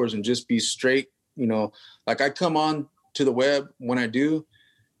followers and just be straight, like, I come on to the web when I do,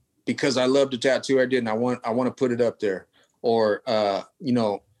 because I love the tattoo I did, and I want to put it up there. Or,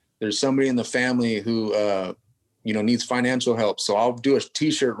 there's somebody in the family who, needs financial help. So I'll do a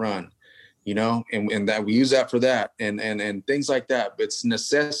t-shirt run, and that we use that for that and things like that. But it's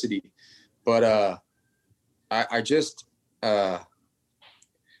necessity. But I just,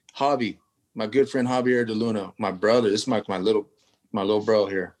 Javi, my good friend Javier de Luna, my brother, this is my little bro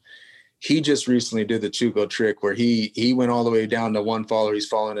here. He just recently did the Chuco trick where he went all the way down to 1 follower. He's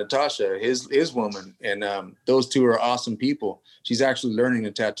following Natasha, his woman. And those two are awesome people. She's actually learning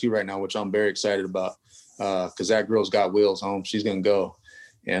a tattoo right now, which I'm very excited about, because that girl's got wheels, home. She's going to go.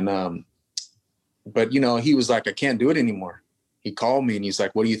 And, but, he was like, I can't do it anymore. He called me and he's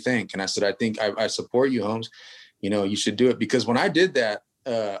like, what do you think? And I said, I think I support you, Holmes. You should do it. Because when I did that,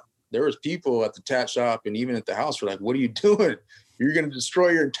 there was people at the tat shop and even at the house were like, what are you doing? You're going to destroy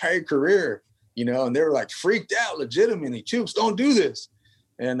your entire career, and they were like freaked out, legitimately. Chooks, don't do this.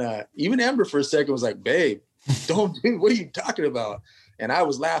 And even Amber for a second was like, babe, don't do, what are you talking about? And I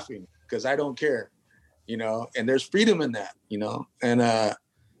was laughing because I don't care, and there's freedom in that, and I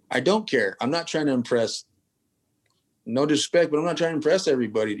don't care. I'm not trying to impress, no disrespect, but I'm not trying to impress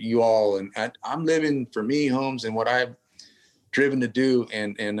everybody, you all. And I'm living for me, Holmes, and what I've driven to do.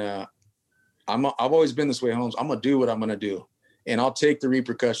 And I've always been this way, Holmes. I'm going to do what I'm going to do. And I'll take the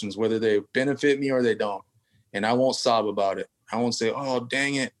repercussions, whether they benefit me or they don't. And I won't sob about it. I won't say, oh,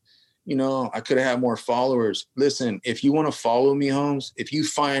 dang it. I could have had more followers. Listen, if you want to follow me, Holmes, if you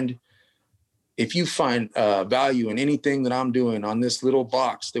find value in anything that I'm doing on this little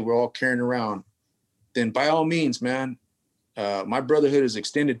box that we're all carrying around, then by all means, man, my brotherhood is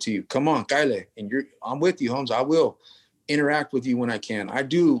extended to you. Come on, Kyle. And I'm with you, Holmes. I will. interact with you when I can.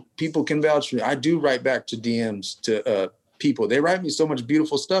 People can vouch for me. I do write back to DMs to people. They write me so much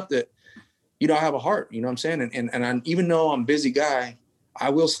beautiful stuff that, you know, I have a heart, you know what I'm saying? And I, even though I'm a busy guy, I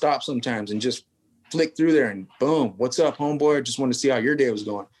will stop sometimes and just flick through there and boom, what's up, homeboy? I just want to see how your day was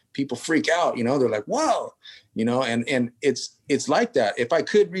going. People freak out, you know, they're like, whoa, you know, and it's like that. If I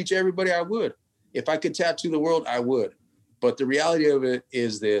could reach everybody, I would. If I could tattoo the world, I would. But the reality of it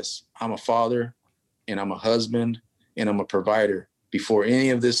is this: I'm a father and I'm a husband and I'm a provider before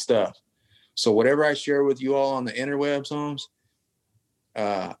any of this stuff. So whatever I share with you all on the interwebs, Holmes,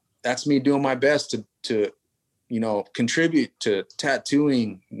 that's me doing my best to, you know, contribute to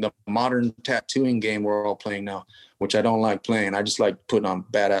tattooing, the modern tattooing game we're all playing now, which I don't like playing. I just like putting on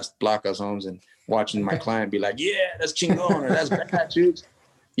badass placas, Holmes, and watching my client be like, yeah, that's chingon, or that's tattoos.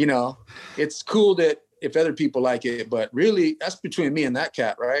 You know, it's cool that if other people like it, but really that's between me and that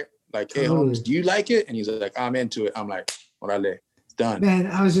cat, right? Like, hey, Holmes, do you like it? And he's like, I'm into it. I'm like, orale, it's done. Man,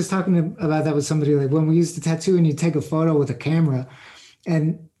 I was just talking about that with somebody, like when we used to tattoo and you take a photo with a camera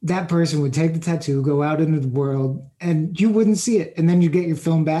and that person would take the tattoo, go out into the world, and you wouldn't see it. And then you get your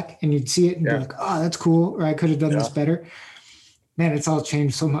film back and you'd see it and be like, oh, that's cool. Or I could have done this better. Man, it's all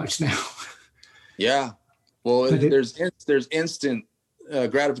changed so much now. Yeah. Well, there's instant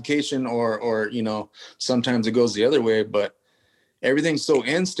gratification or, you know, sometimes it goes the other way, but everything's so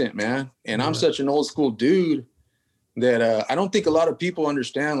instant, man. And I'm such an old school dude that I don't think a lot of people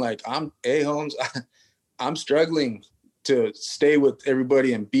understand. Like, Holmes, I'm struggling to stay with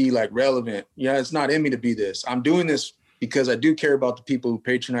everybody and be like relevant. Yeah, it's not in me to be this. I'm doing this because I do care about the people who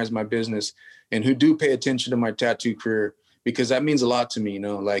patronize my business and who do pay attention to my tattoo career, because that means a lot to me, you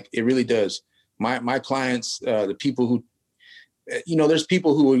know, like it really does. My clients, the people who, you know, there's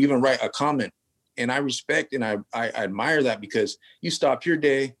people who will even write a comment, and I respect and I admire that, because you stopped your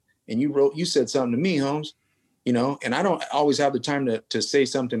day and you said something to me, Holmes, you know, and I don't always have the time to say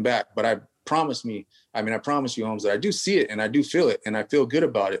something back, but I promise you, Holmes, that I do see it and I do feel it and I feel good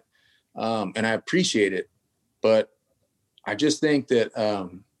about it. And I appreciate it. But I just think that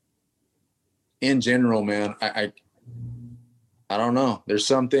in general, man, I don't know. There's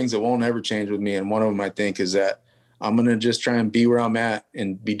some things that won't ever change with me. And one of them, I think, is that I'm going to just try and be where I'm at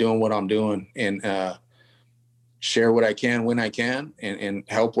and be doing what I'm doing and share what I can when I can and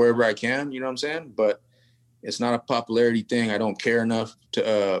help wherever I can, you know what I'm saying? But it's not a popularity thing. I don't care enough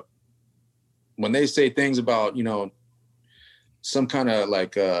to, when they say things about, you know, some kind of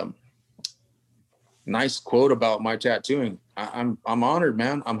like nice quote about my tattooing, I'm honored,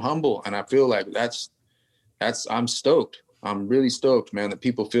 man. I'm humble. And I feel like I'm stoked. I'm really stoked, man, that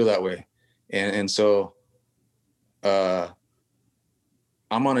people feel that way. And so I'm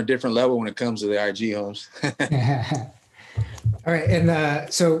on a different level when it comes to the IG, Holmes. All right.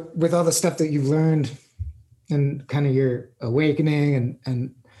 And so with all the stuff that you've learned and kind of your awakening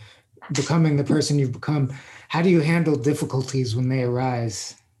and becoming the person you've become, how do you handle difficulties when they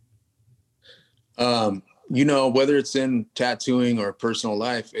arise? You know, whether it's in tattooing or personal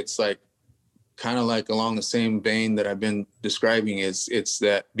life, it's like kind of like along the same vein that I've been describing. It's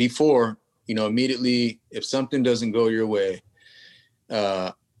that before, you know, immediately if something doesn't go your way,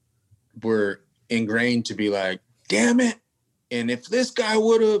 we're ingrained to be like, damn it. And if this guy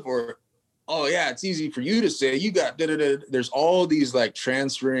would have, or, oh yeah, it's easy for you to say, you got da-da-da. There's all these like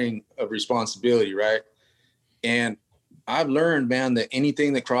transferring of responsibility, right? And I've learned, man, that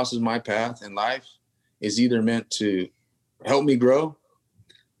anything that crosses my path in life is either meant to help me grow,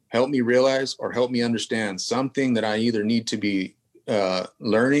 help me realize, or help me understand something that I either need to be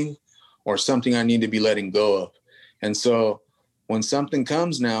learning or something I need to be letting go of. And so when something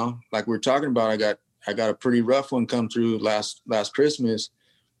comes now, like we're talking about, I got a pretty rough one come through last Christmas.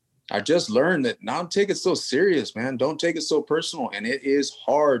 I just learned that not take it so serious, man. Don't take it so personal. And it is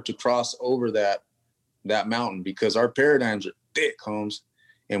hard to cross over that mountain because our paradigms are thick, Holmes.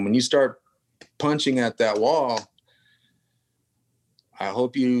 And when you start punching at that wall, I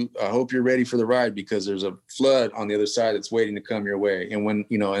hope you're ready for the ride, because there's a flood on the other side that's waiting to come your way. And when,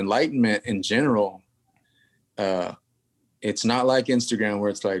 you know, enlightenment in general, it's not like Instagram where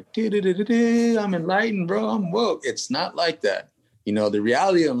it's like, I'm enlightened, bro, I'm woke. It's not like that. You know, the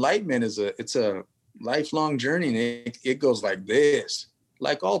reality of enlightenment it's a lifelong journey, and it goes like this,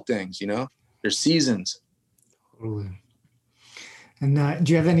 like all things, you know, there's seasons. Totally. And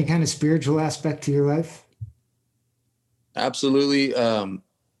do you have any kind of spiritual aspect to your life? Absolutely.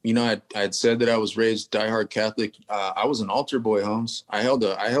 You know, I'd said that I was raised diehard Catholic. I was an altar boy, Holmes. I held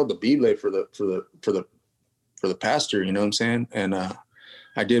the Bible for the pastor, you know what I'm saying? And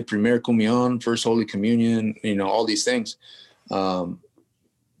I did Primera Comunión, First Holy Communion, you know, all these things.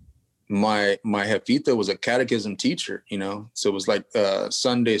 my jefita was a catechism teacher, you know, so it was like a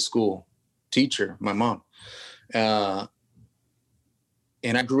Sunday school teacher, my mom. And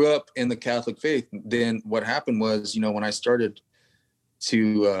I grew up in the Catholic faith. Then what happened was, you know, when I started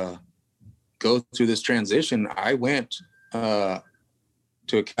to go through this transition, I went to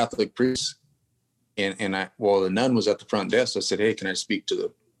a Catholic priest, and the nun was at the front desk. I said, "Hey, can I speak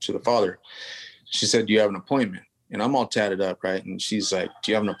to the father?" She said, "Do you have an appointment?" And I'm all tatted up, right? And she's like,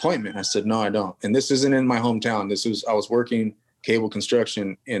 "Do you have an appointment?" I said, "No, I don't." And this isn't in my hometown. I was working cable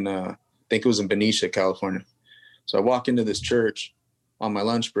construction in, I think it was in Benicia, California. So I walk into this church on my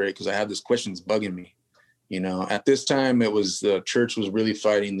lunch break because I have this questions bugging me. You know, at this time, the church was really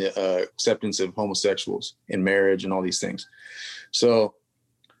fighting the acceptance of homosexuals in marriage and all these things. So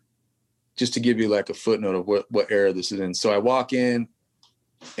just to give you like a footnote of what era this is in. So I walk in,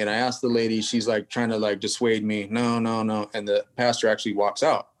 and I asked the lady, she's like trying to like dissuade me. No. And the pastor actually walks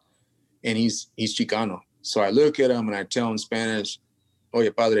out, and he's Chicano. So I look at him and I tell him in Spanish,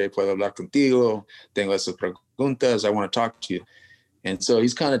 "Oye, padre, puedo hablar contigo? Tengo esas preguntas. I want to talk to you." And so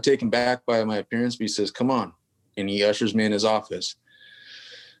he's kind of taken back by my appearance, but he says, "Come on." And he ushers me in his office.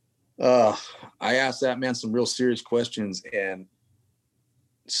 I asked that man some real serious questions, and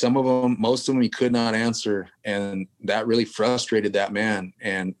most of them he could not answer. And that really frustrated that man.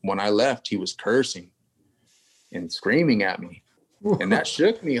 And when I left, he was cursing and screaming at me. And that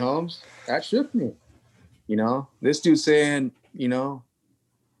shook me, Holmes. That shook me. You know, this dude saying, you know,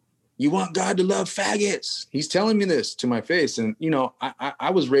 "You want God to love faggots." He's telling me this to my face. And, you know,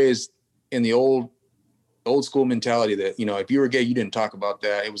 I was raised in the old school mentality that, you know, if you were gay, you didn't talk about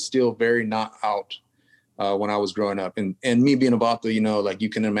that. It was still very not out. When I was growing up, and me being a vato, you know, like you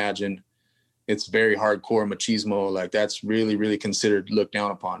can imagine, it's very hardcore machismo. Like that's really, really considered looked down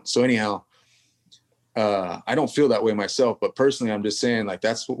upon. So anyhow, I don't feel that way myself, but personally, I'm just saying like,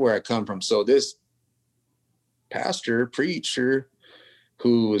 that's where I come from. So this preacher,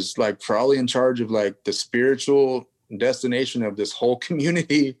 who was like probably in charge of like the spiritual destination of this whole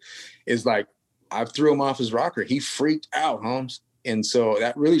community, is like, I threw him off his rocker. He freaked out, Holmes. And so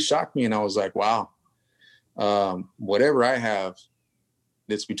that really shocked me. And I was like, wow. Whatever I have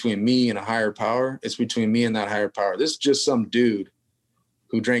that's between me and a higher power, it's between me and that higher power. This is just some dude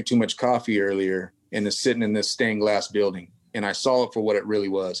who drank too much coffee earlier and is sitting in this stained glass building. And I saw it for what it really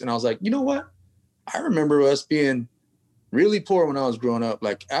was. And I was like, you know what? I remember us being really poor when I was growing up.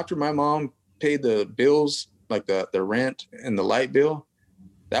 Like after my mom paid the bills, like the rent and the light bill,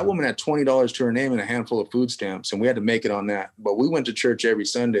 that woman had $20 to her name and a handful of food stamps. And we had to make it on that. But we went to church every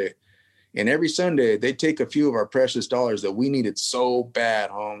Sunday. And every Sunday, they'd take a few of our precious dollars that we needed so bad,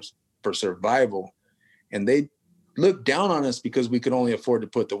 Holmes, for survival. And they looked down on us because we could only afford to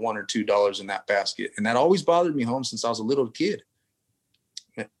put the $1 or $2 in that basket. And that always bothered me, Holmes, since I was a little kid.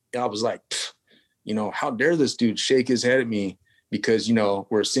 I was like, you know, how dare this dude shake his head at me because, you know,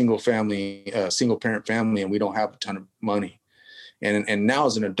 we're a single parent family, and we don't have a ton of money. And now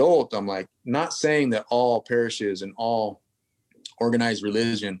as an adult, I'm like, not saying that all parishes and all organized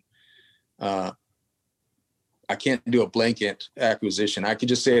religion, I can't do a blanket acquisition. I could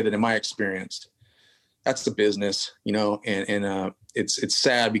just say that in my experience, that's the business, you know, and it's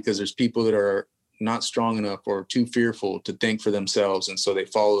sad because there's people that are not strong enough or too fearful to think for themselves. And so they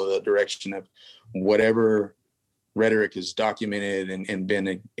follow the direction of whatever rhetoric is documented and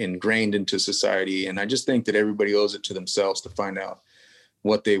been ingrained into society. And I just think that everybody owes it to themselves to find out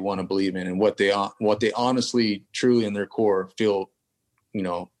what they want to believe in and what they honestly, truly in their core feel, you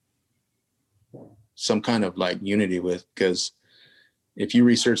know, some kind of like unity with. Because if you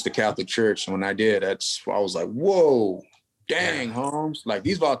research the Catholic Church, and when I did, I was like, whoa, dang, Holmes, like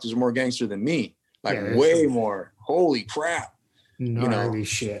these vatos are more gangster than me, like way more. Holy crap. Gnarly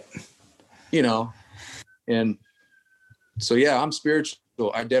shit. You know, and so, yeah, I'm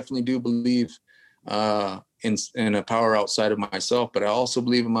spiritual. I definitely do believe in a power outside of myself, but I also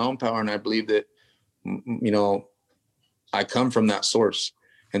believe in my own power. And I believe that, you know, I come from that source.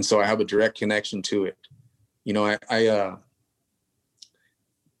 And so I have a direct connection to it. You know,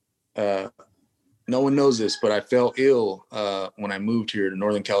 no one knows this, but I fell ill when I moved here to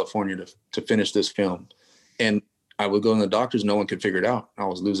Northern California to finish this film. And I would go to the doctors, no one could figure it out. I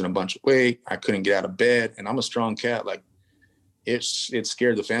was losing a bunch of weight. I couldn't get out of bed. And I'm a strong cat. Like it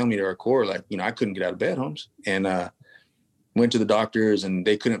scared the family to our core. Like, you know, I couldn't get out of bed, Holmes. And went to the doctors and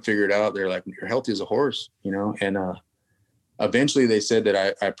they couldn't figure it out. They're like, you're healthy as a horse, you know? And eventually they said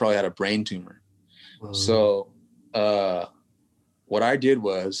that I probably had a brain tumor. Whoa. So what I did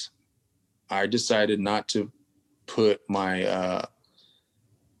was I decided not to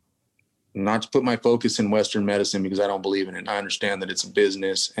not to put my focus in Western medicine because I don't believe in it. I understand that it's a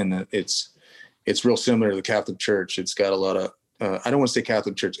business and that it's real similar to the Catholic Church. It's got a lot of, I don't want to say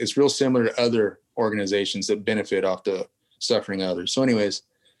Catholic Church. It's real similar to other organizations that benefit off the suffering of others. So anyways,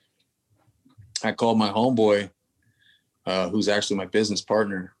 I called my homeboy, who's actually my business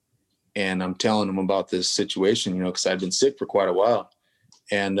partner, and I'm telling him about this situation, you know, because I'd been sick for quite a while.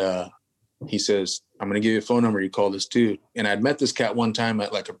 And he says, I'm going to give you a phone number. You call this dude. And I'd met this cat one time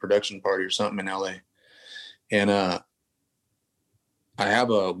at like a production party or something in LA. And I have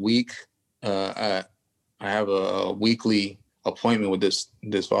a weekly appointment with this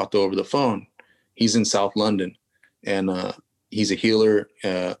vato over the phone. He's in South London, and he's a healer,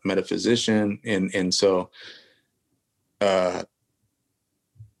 metaphysician. And so a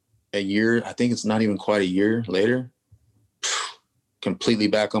year, I think it's not even quite a year later, completely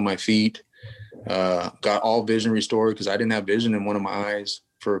back on my feet. Got all vision restored because I didn't have vision in one of my eyes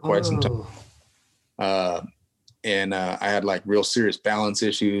for quite some time. And I had like real serious balance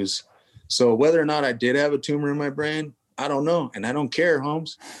issues. So whether or not I did have a tumor in my brain, I don't know. And I don't care,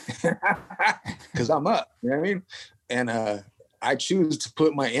 Holmes, because I'm up, you know what I mean? And I choose to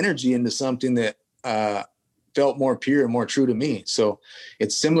put my energy into something that felt more pure and more true to me. So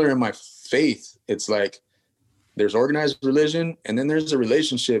it's similar in my faith. It's like, there's organized religion, and then there's a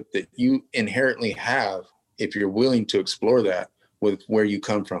relationship that you inherently have if you're willing to explore that with where you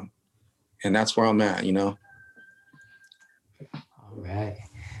come from. And that's where I'm at, you know? All right.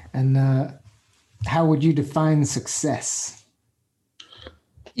 And how would you define success?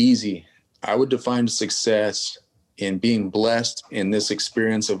 Easy. I would define success in being blessed in this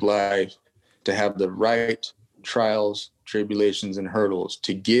experience of life to have the right trials, tribulations, and hurdles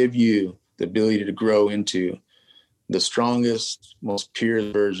to give you the ability to grow into the strongest, most pure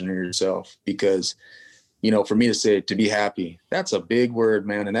version of yourself. Because, you know, for me to say to be happy, that's a big word,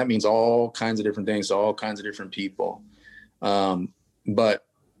 man. And that means all kinds of different things to all kinds of different people. But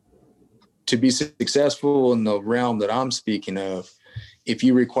to be successful in the realm that I'm speaking of, if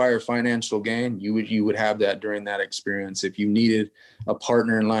you require financial gain, you would have that during that experience. If you needed a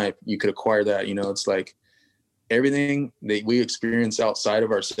partner in life, you could acquire that. You know, it's like everything that we experience outside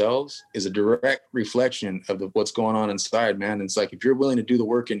of ourselves is a direct reflection of what's going on inside, man. And it's like, if you're willing to do the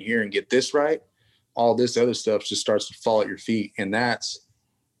work in here and get this right, all this other stuff just starts to fall at your feet. And that's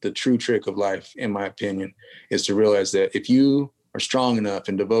the true trick of life, in my opinion, is to realize that if you are strong enough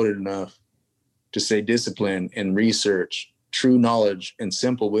and devoted enough to stay disciplined and research true knowledge and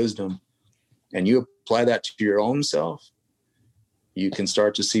simple wisdom, and you apply that to your own self, you can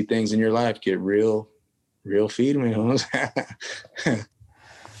start to see things in your life get real feed me.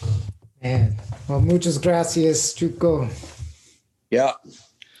 Man, well, muchas gracias, Chuco. Yeah.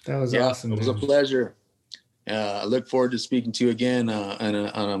 That was awesome. It was a pleasure. I look forward to speaking to you again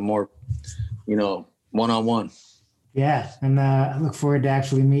on a more, you know, one-on-one. Yeah, and I look forward to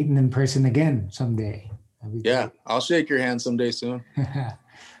actually meeting in person again someday. Yeah, great. I'll shake your hand someday soon.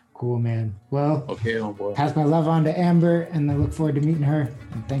 Cool, man. Well, okay, homeboy. Pass my love on to Amber, and I look forward to meeting her.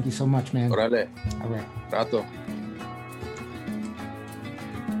 And thank you so much, man. Órale. All right. Trato.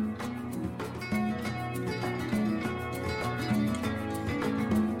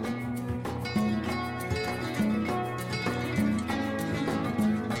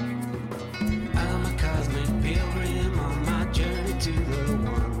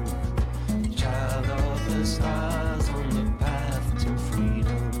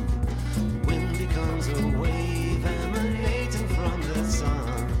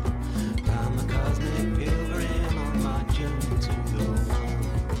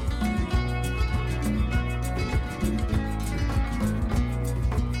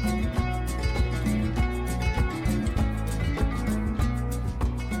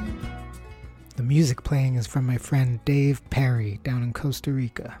 Music playing is from my friend Dave Perry down in Costa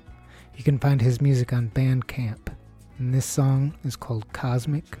Rica. You can find his music on Bandcamp, and this song is called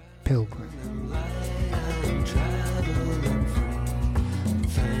Cosmic Pilgrim.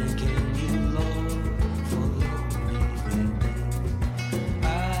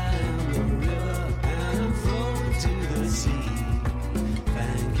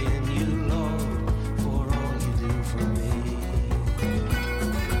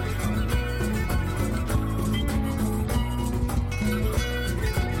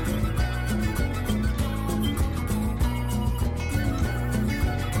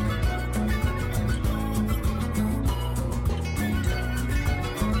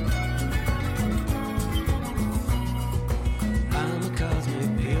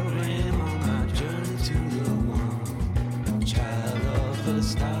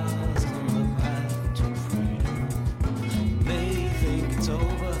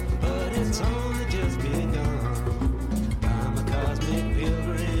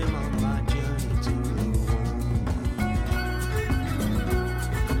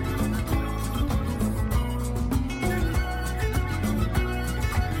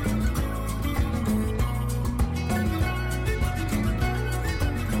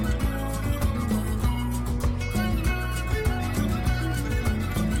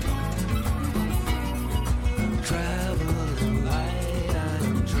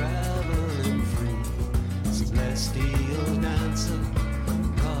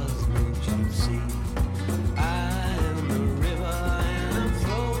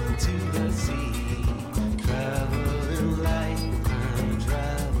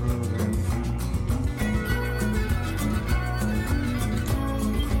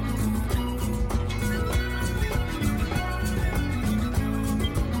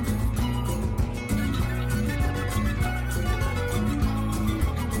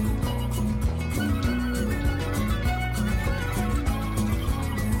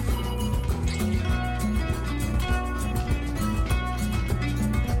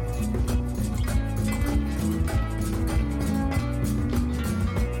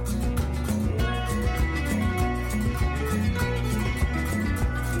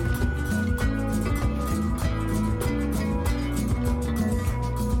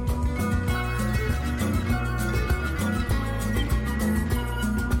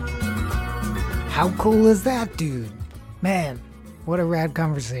 How cool is that, dude? Man, what a rad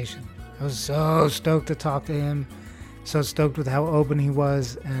conversation. I was so stoked to talk to him. So stoked with how open he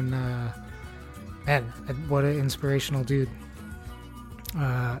was. And, man, what an inspirational dude.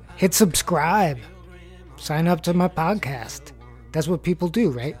 Hit subscribe. Sign up to my podcast. That's what people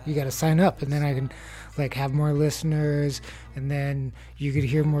do, right? You got to sign up, and then I can like have more listeners, and then you could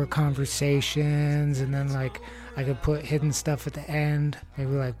hear more conversations, and then like I could put hidden stuff at the end,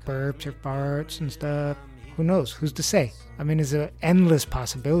 maybe like burps or farts and stuff. Who knows? Who's to say? I mean, there's endless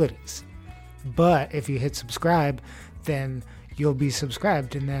possibilities. But if you hit subscribe, then you'll be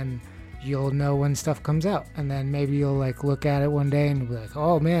subscribed, and then you'll know when stuff comes out, and then maybe you'll like look at it one day and be like,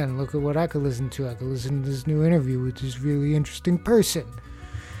 oh man, look at what I could listen to. I could listen to this new interview with this really interesting person.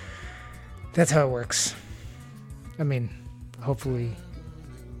 That's how it works. I mean, hopefully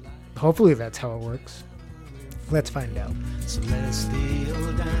that's how it works. Let's find out.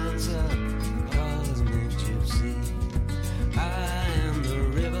 Celestial dancer, cosmic gypsy. I am the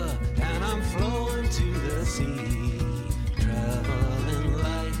river and I'm flowing to the sea. Traveling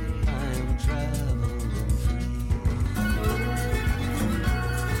light, I am traveling free.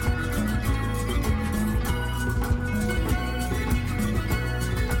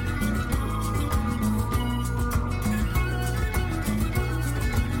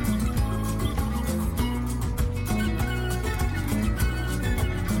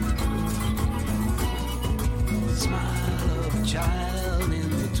 The smile of a child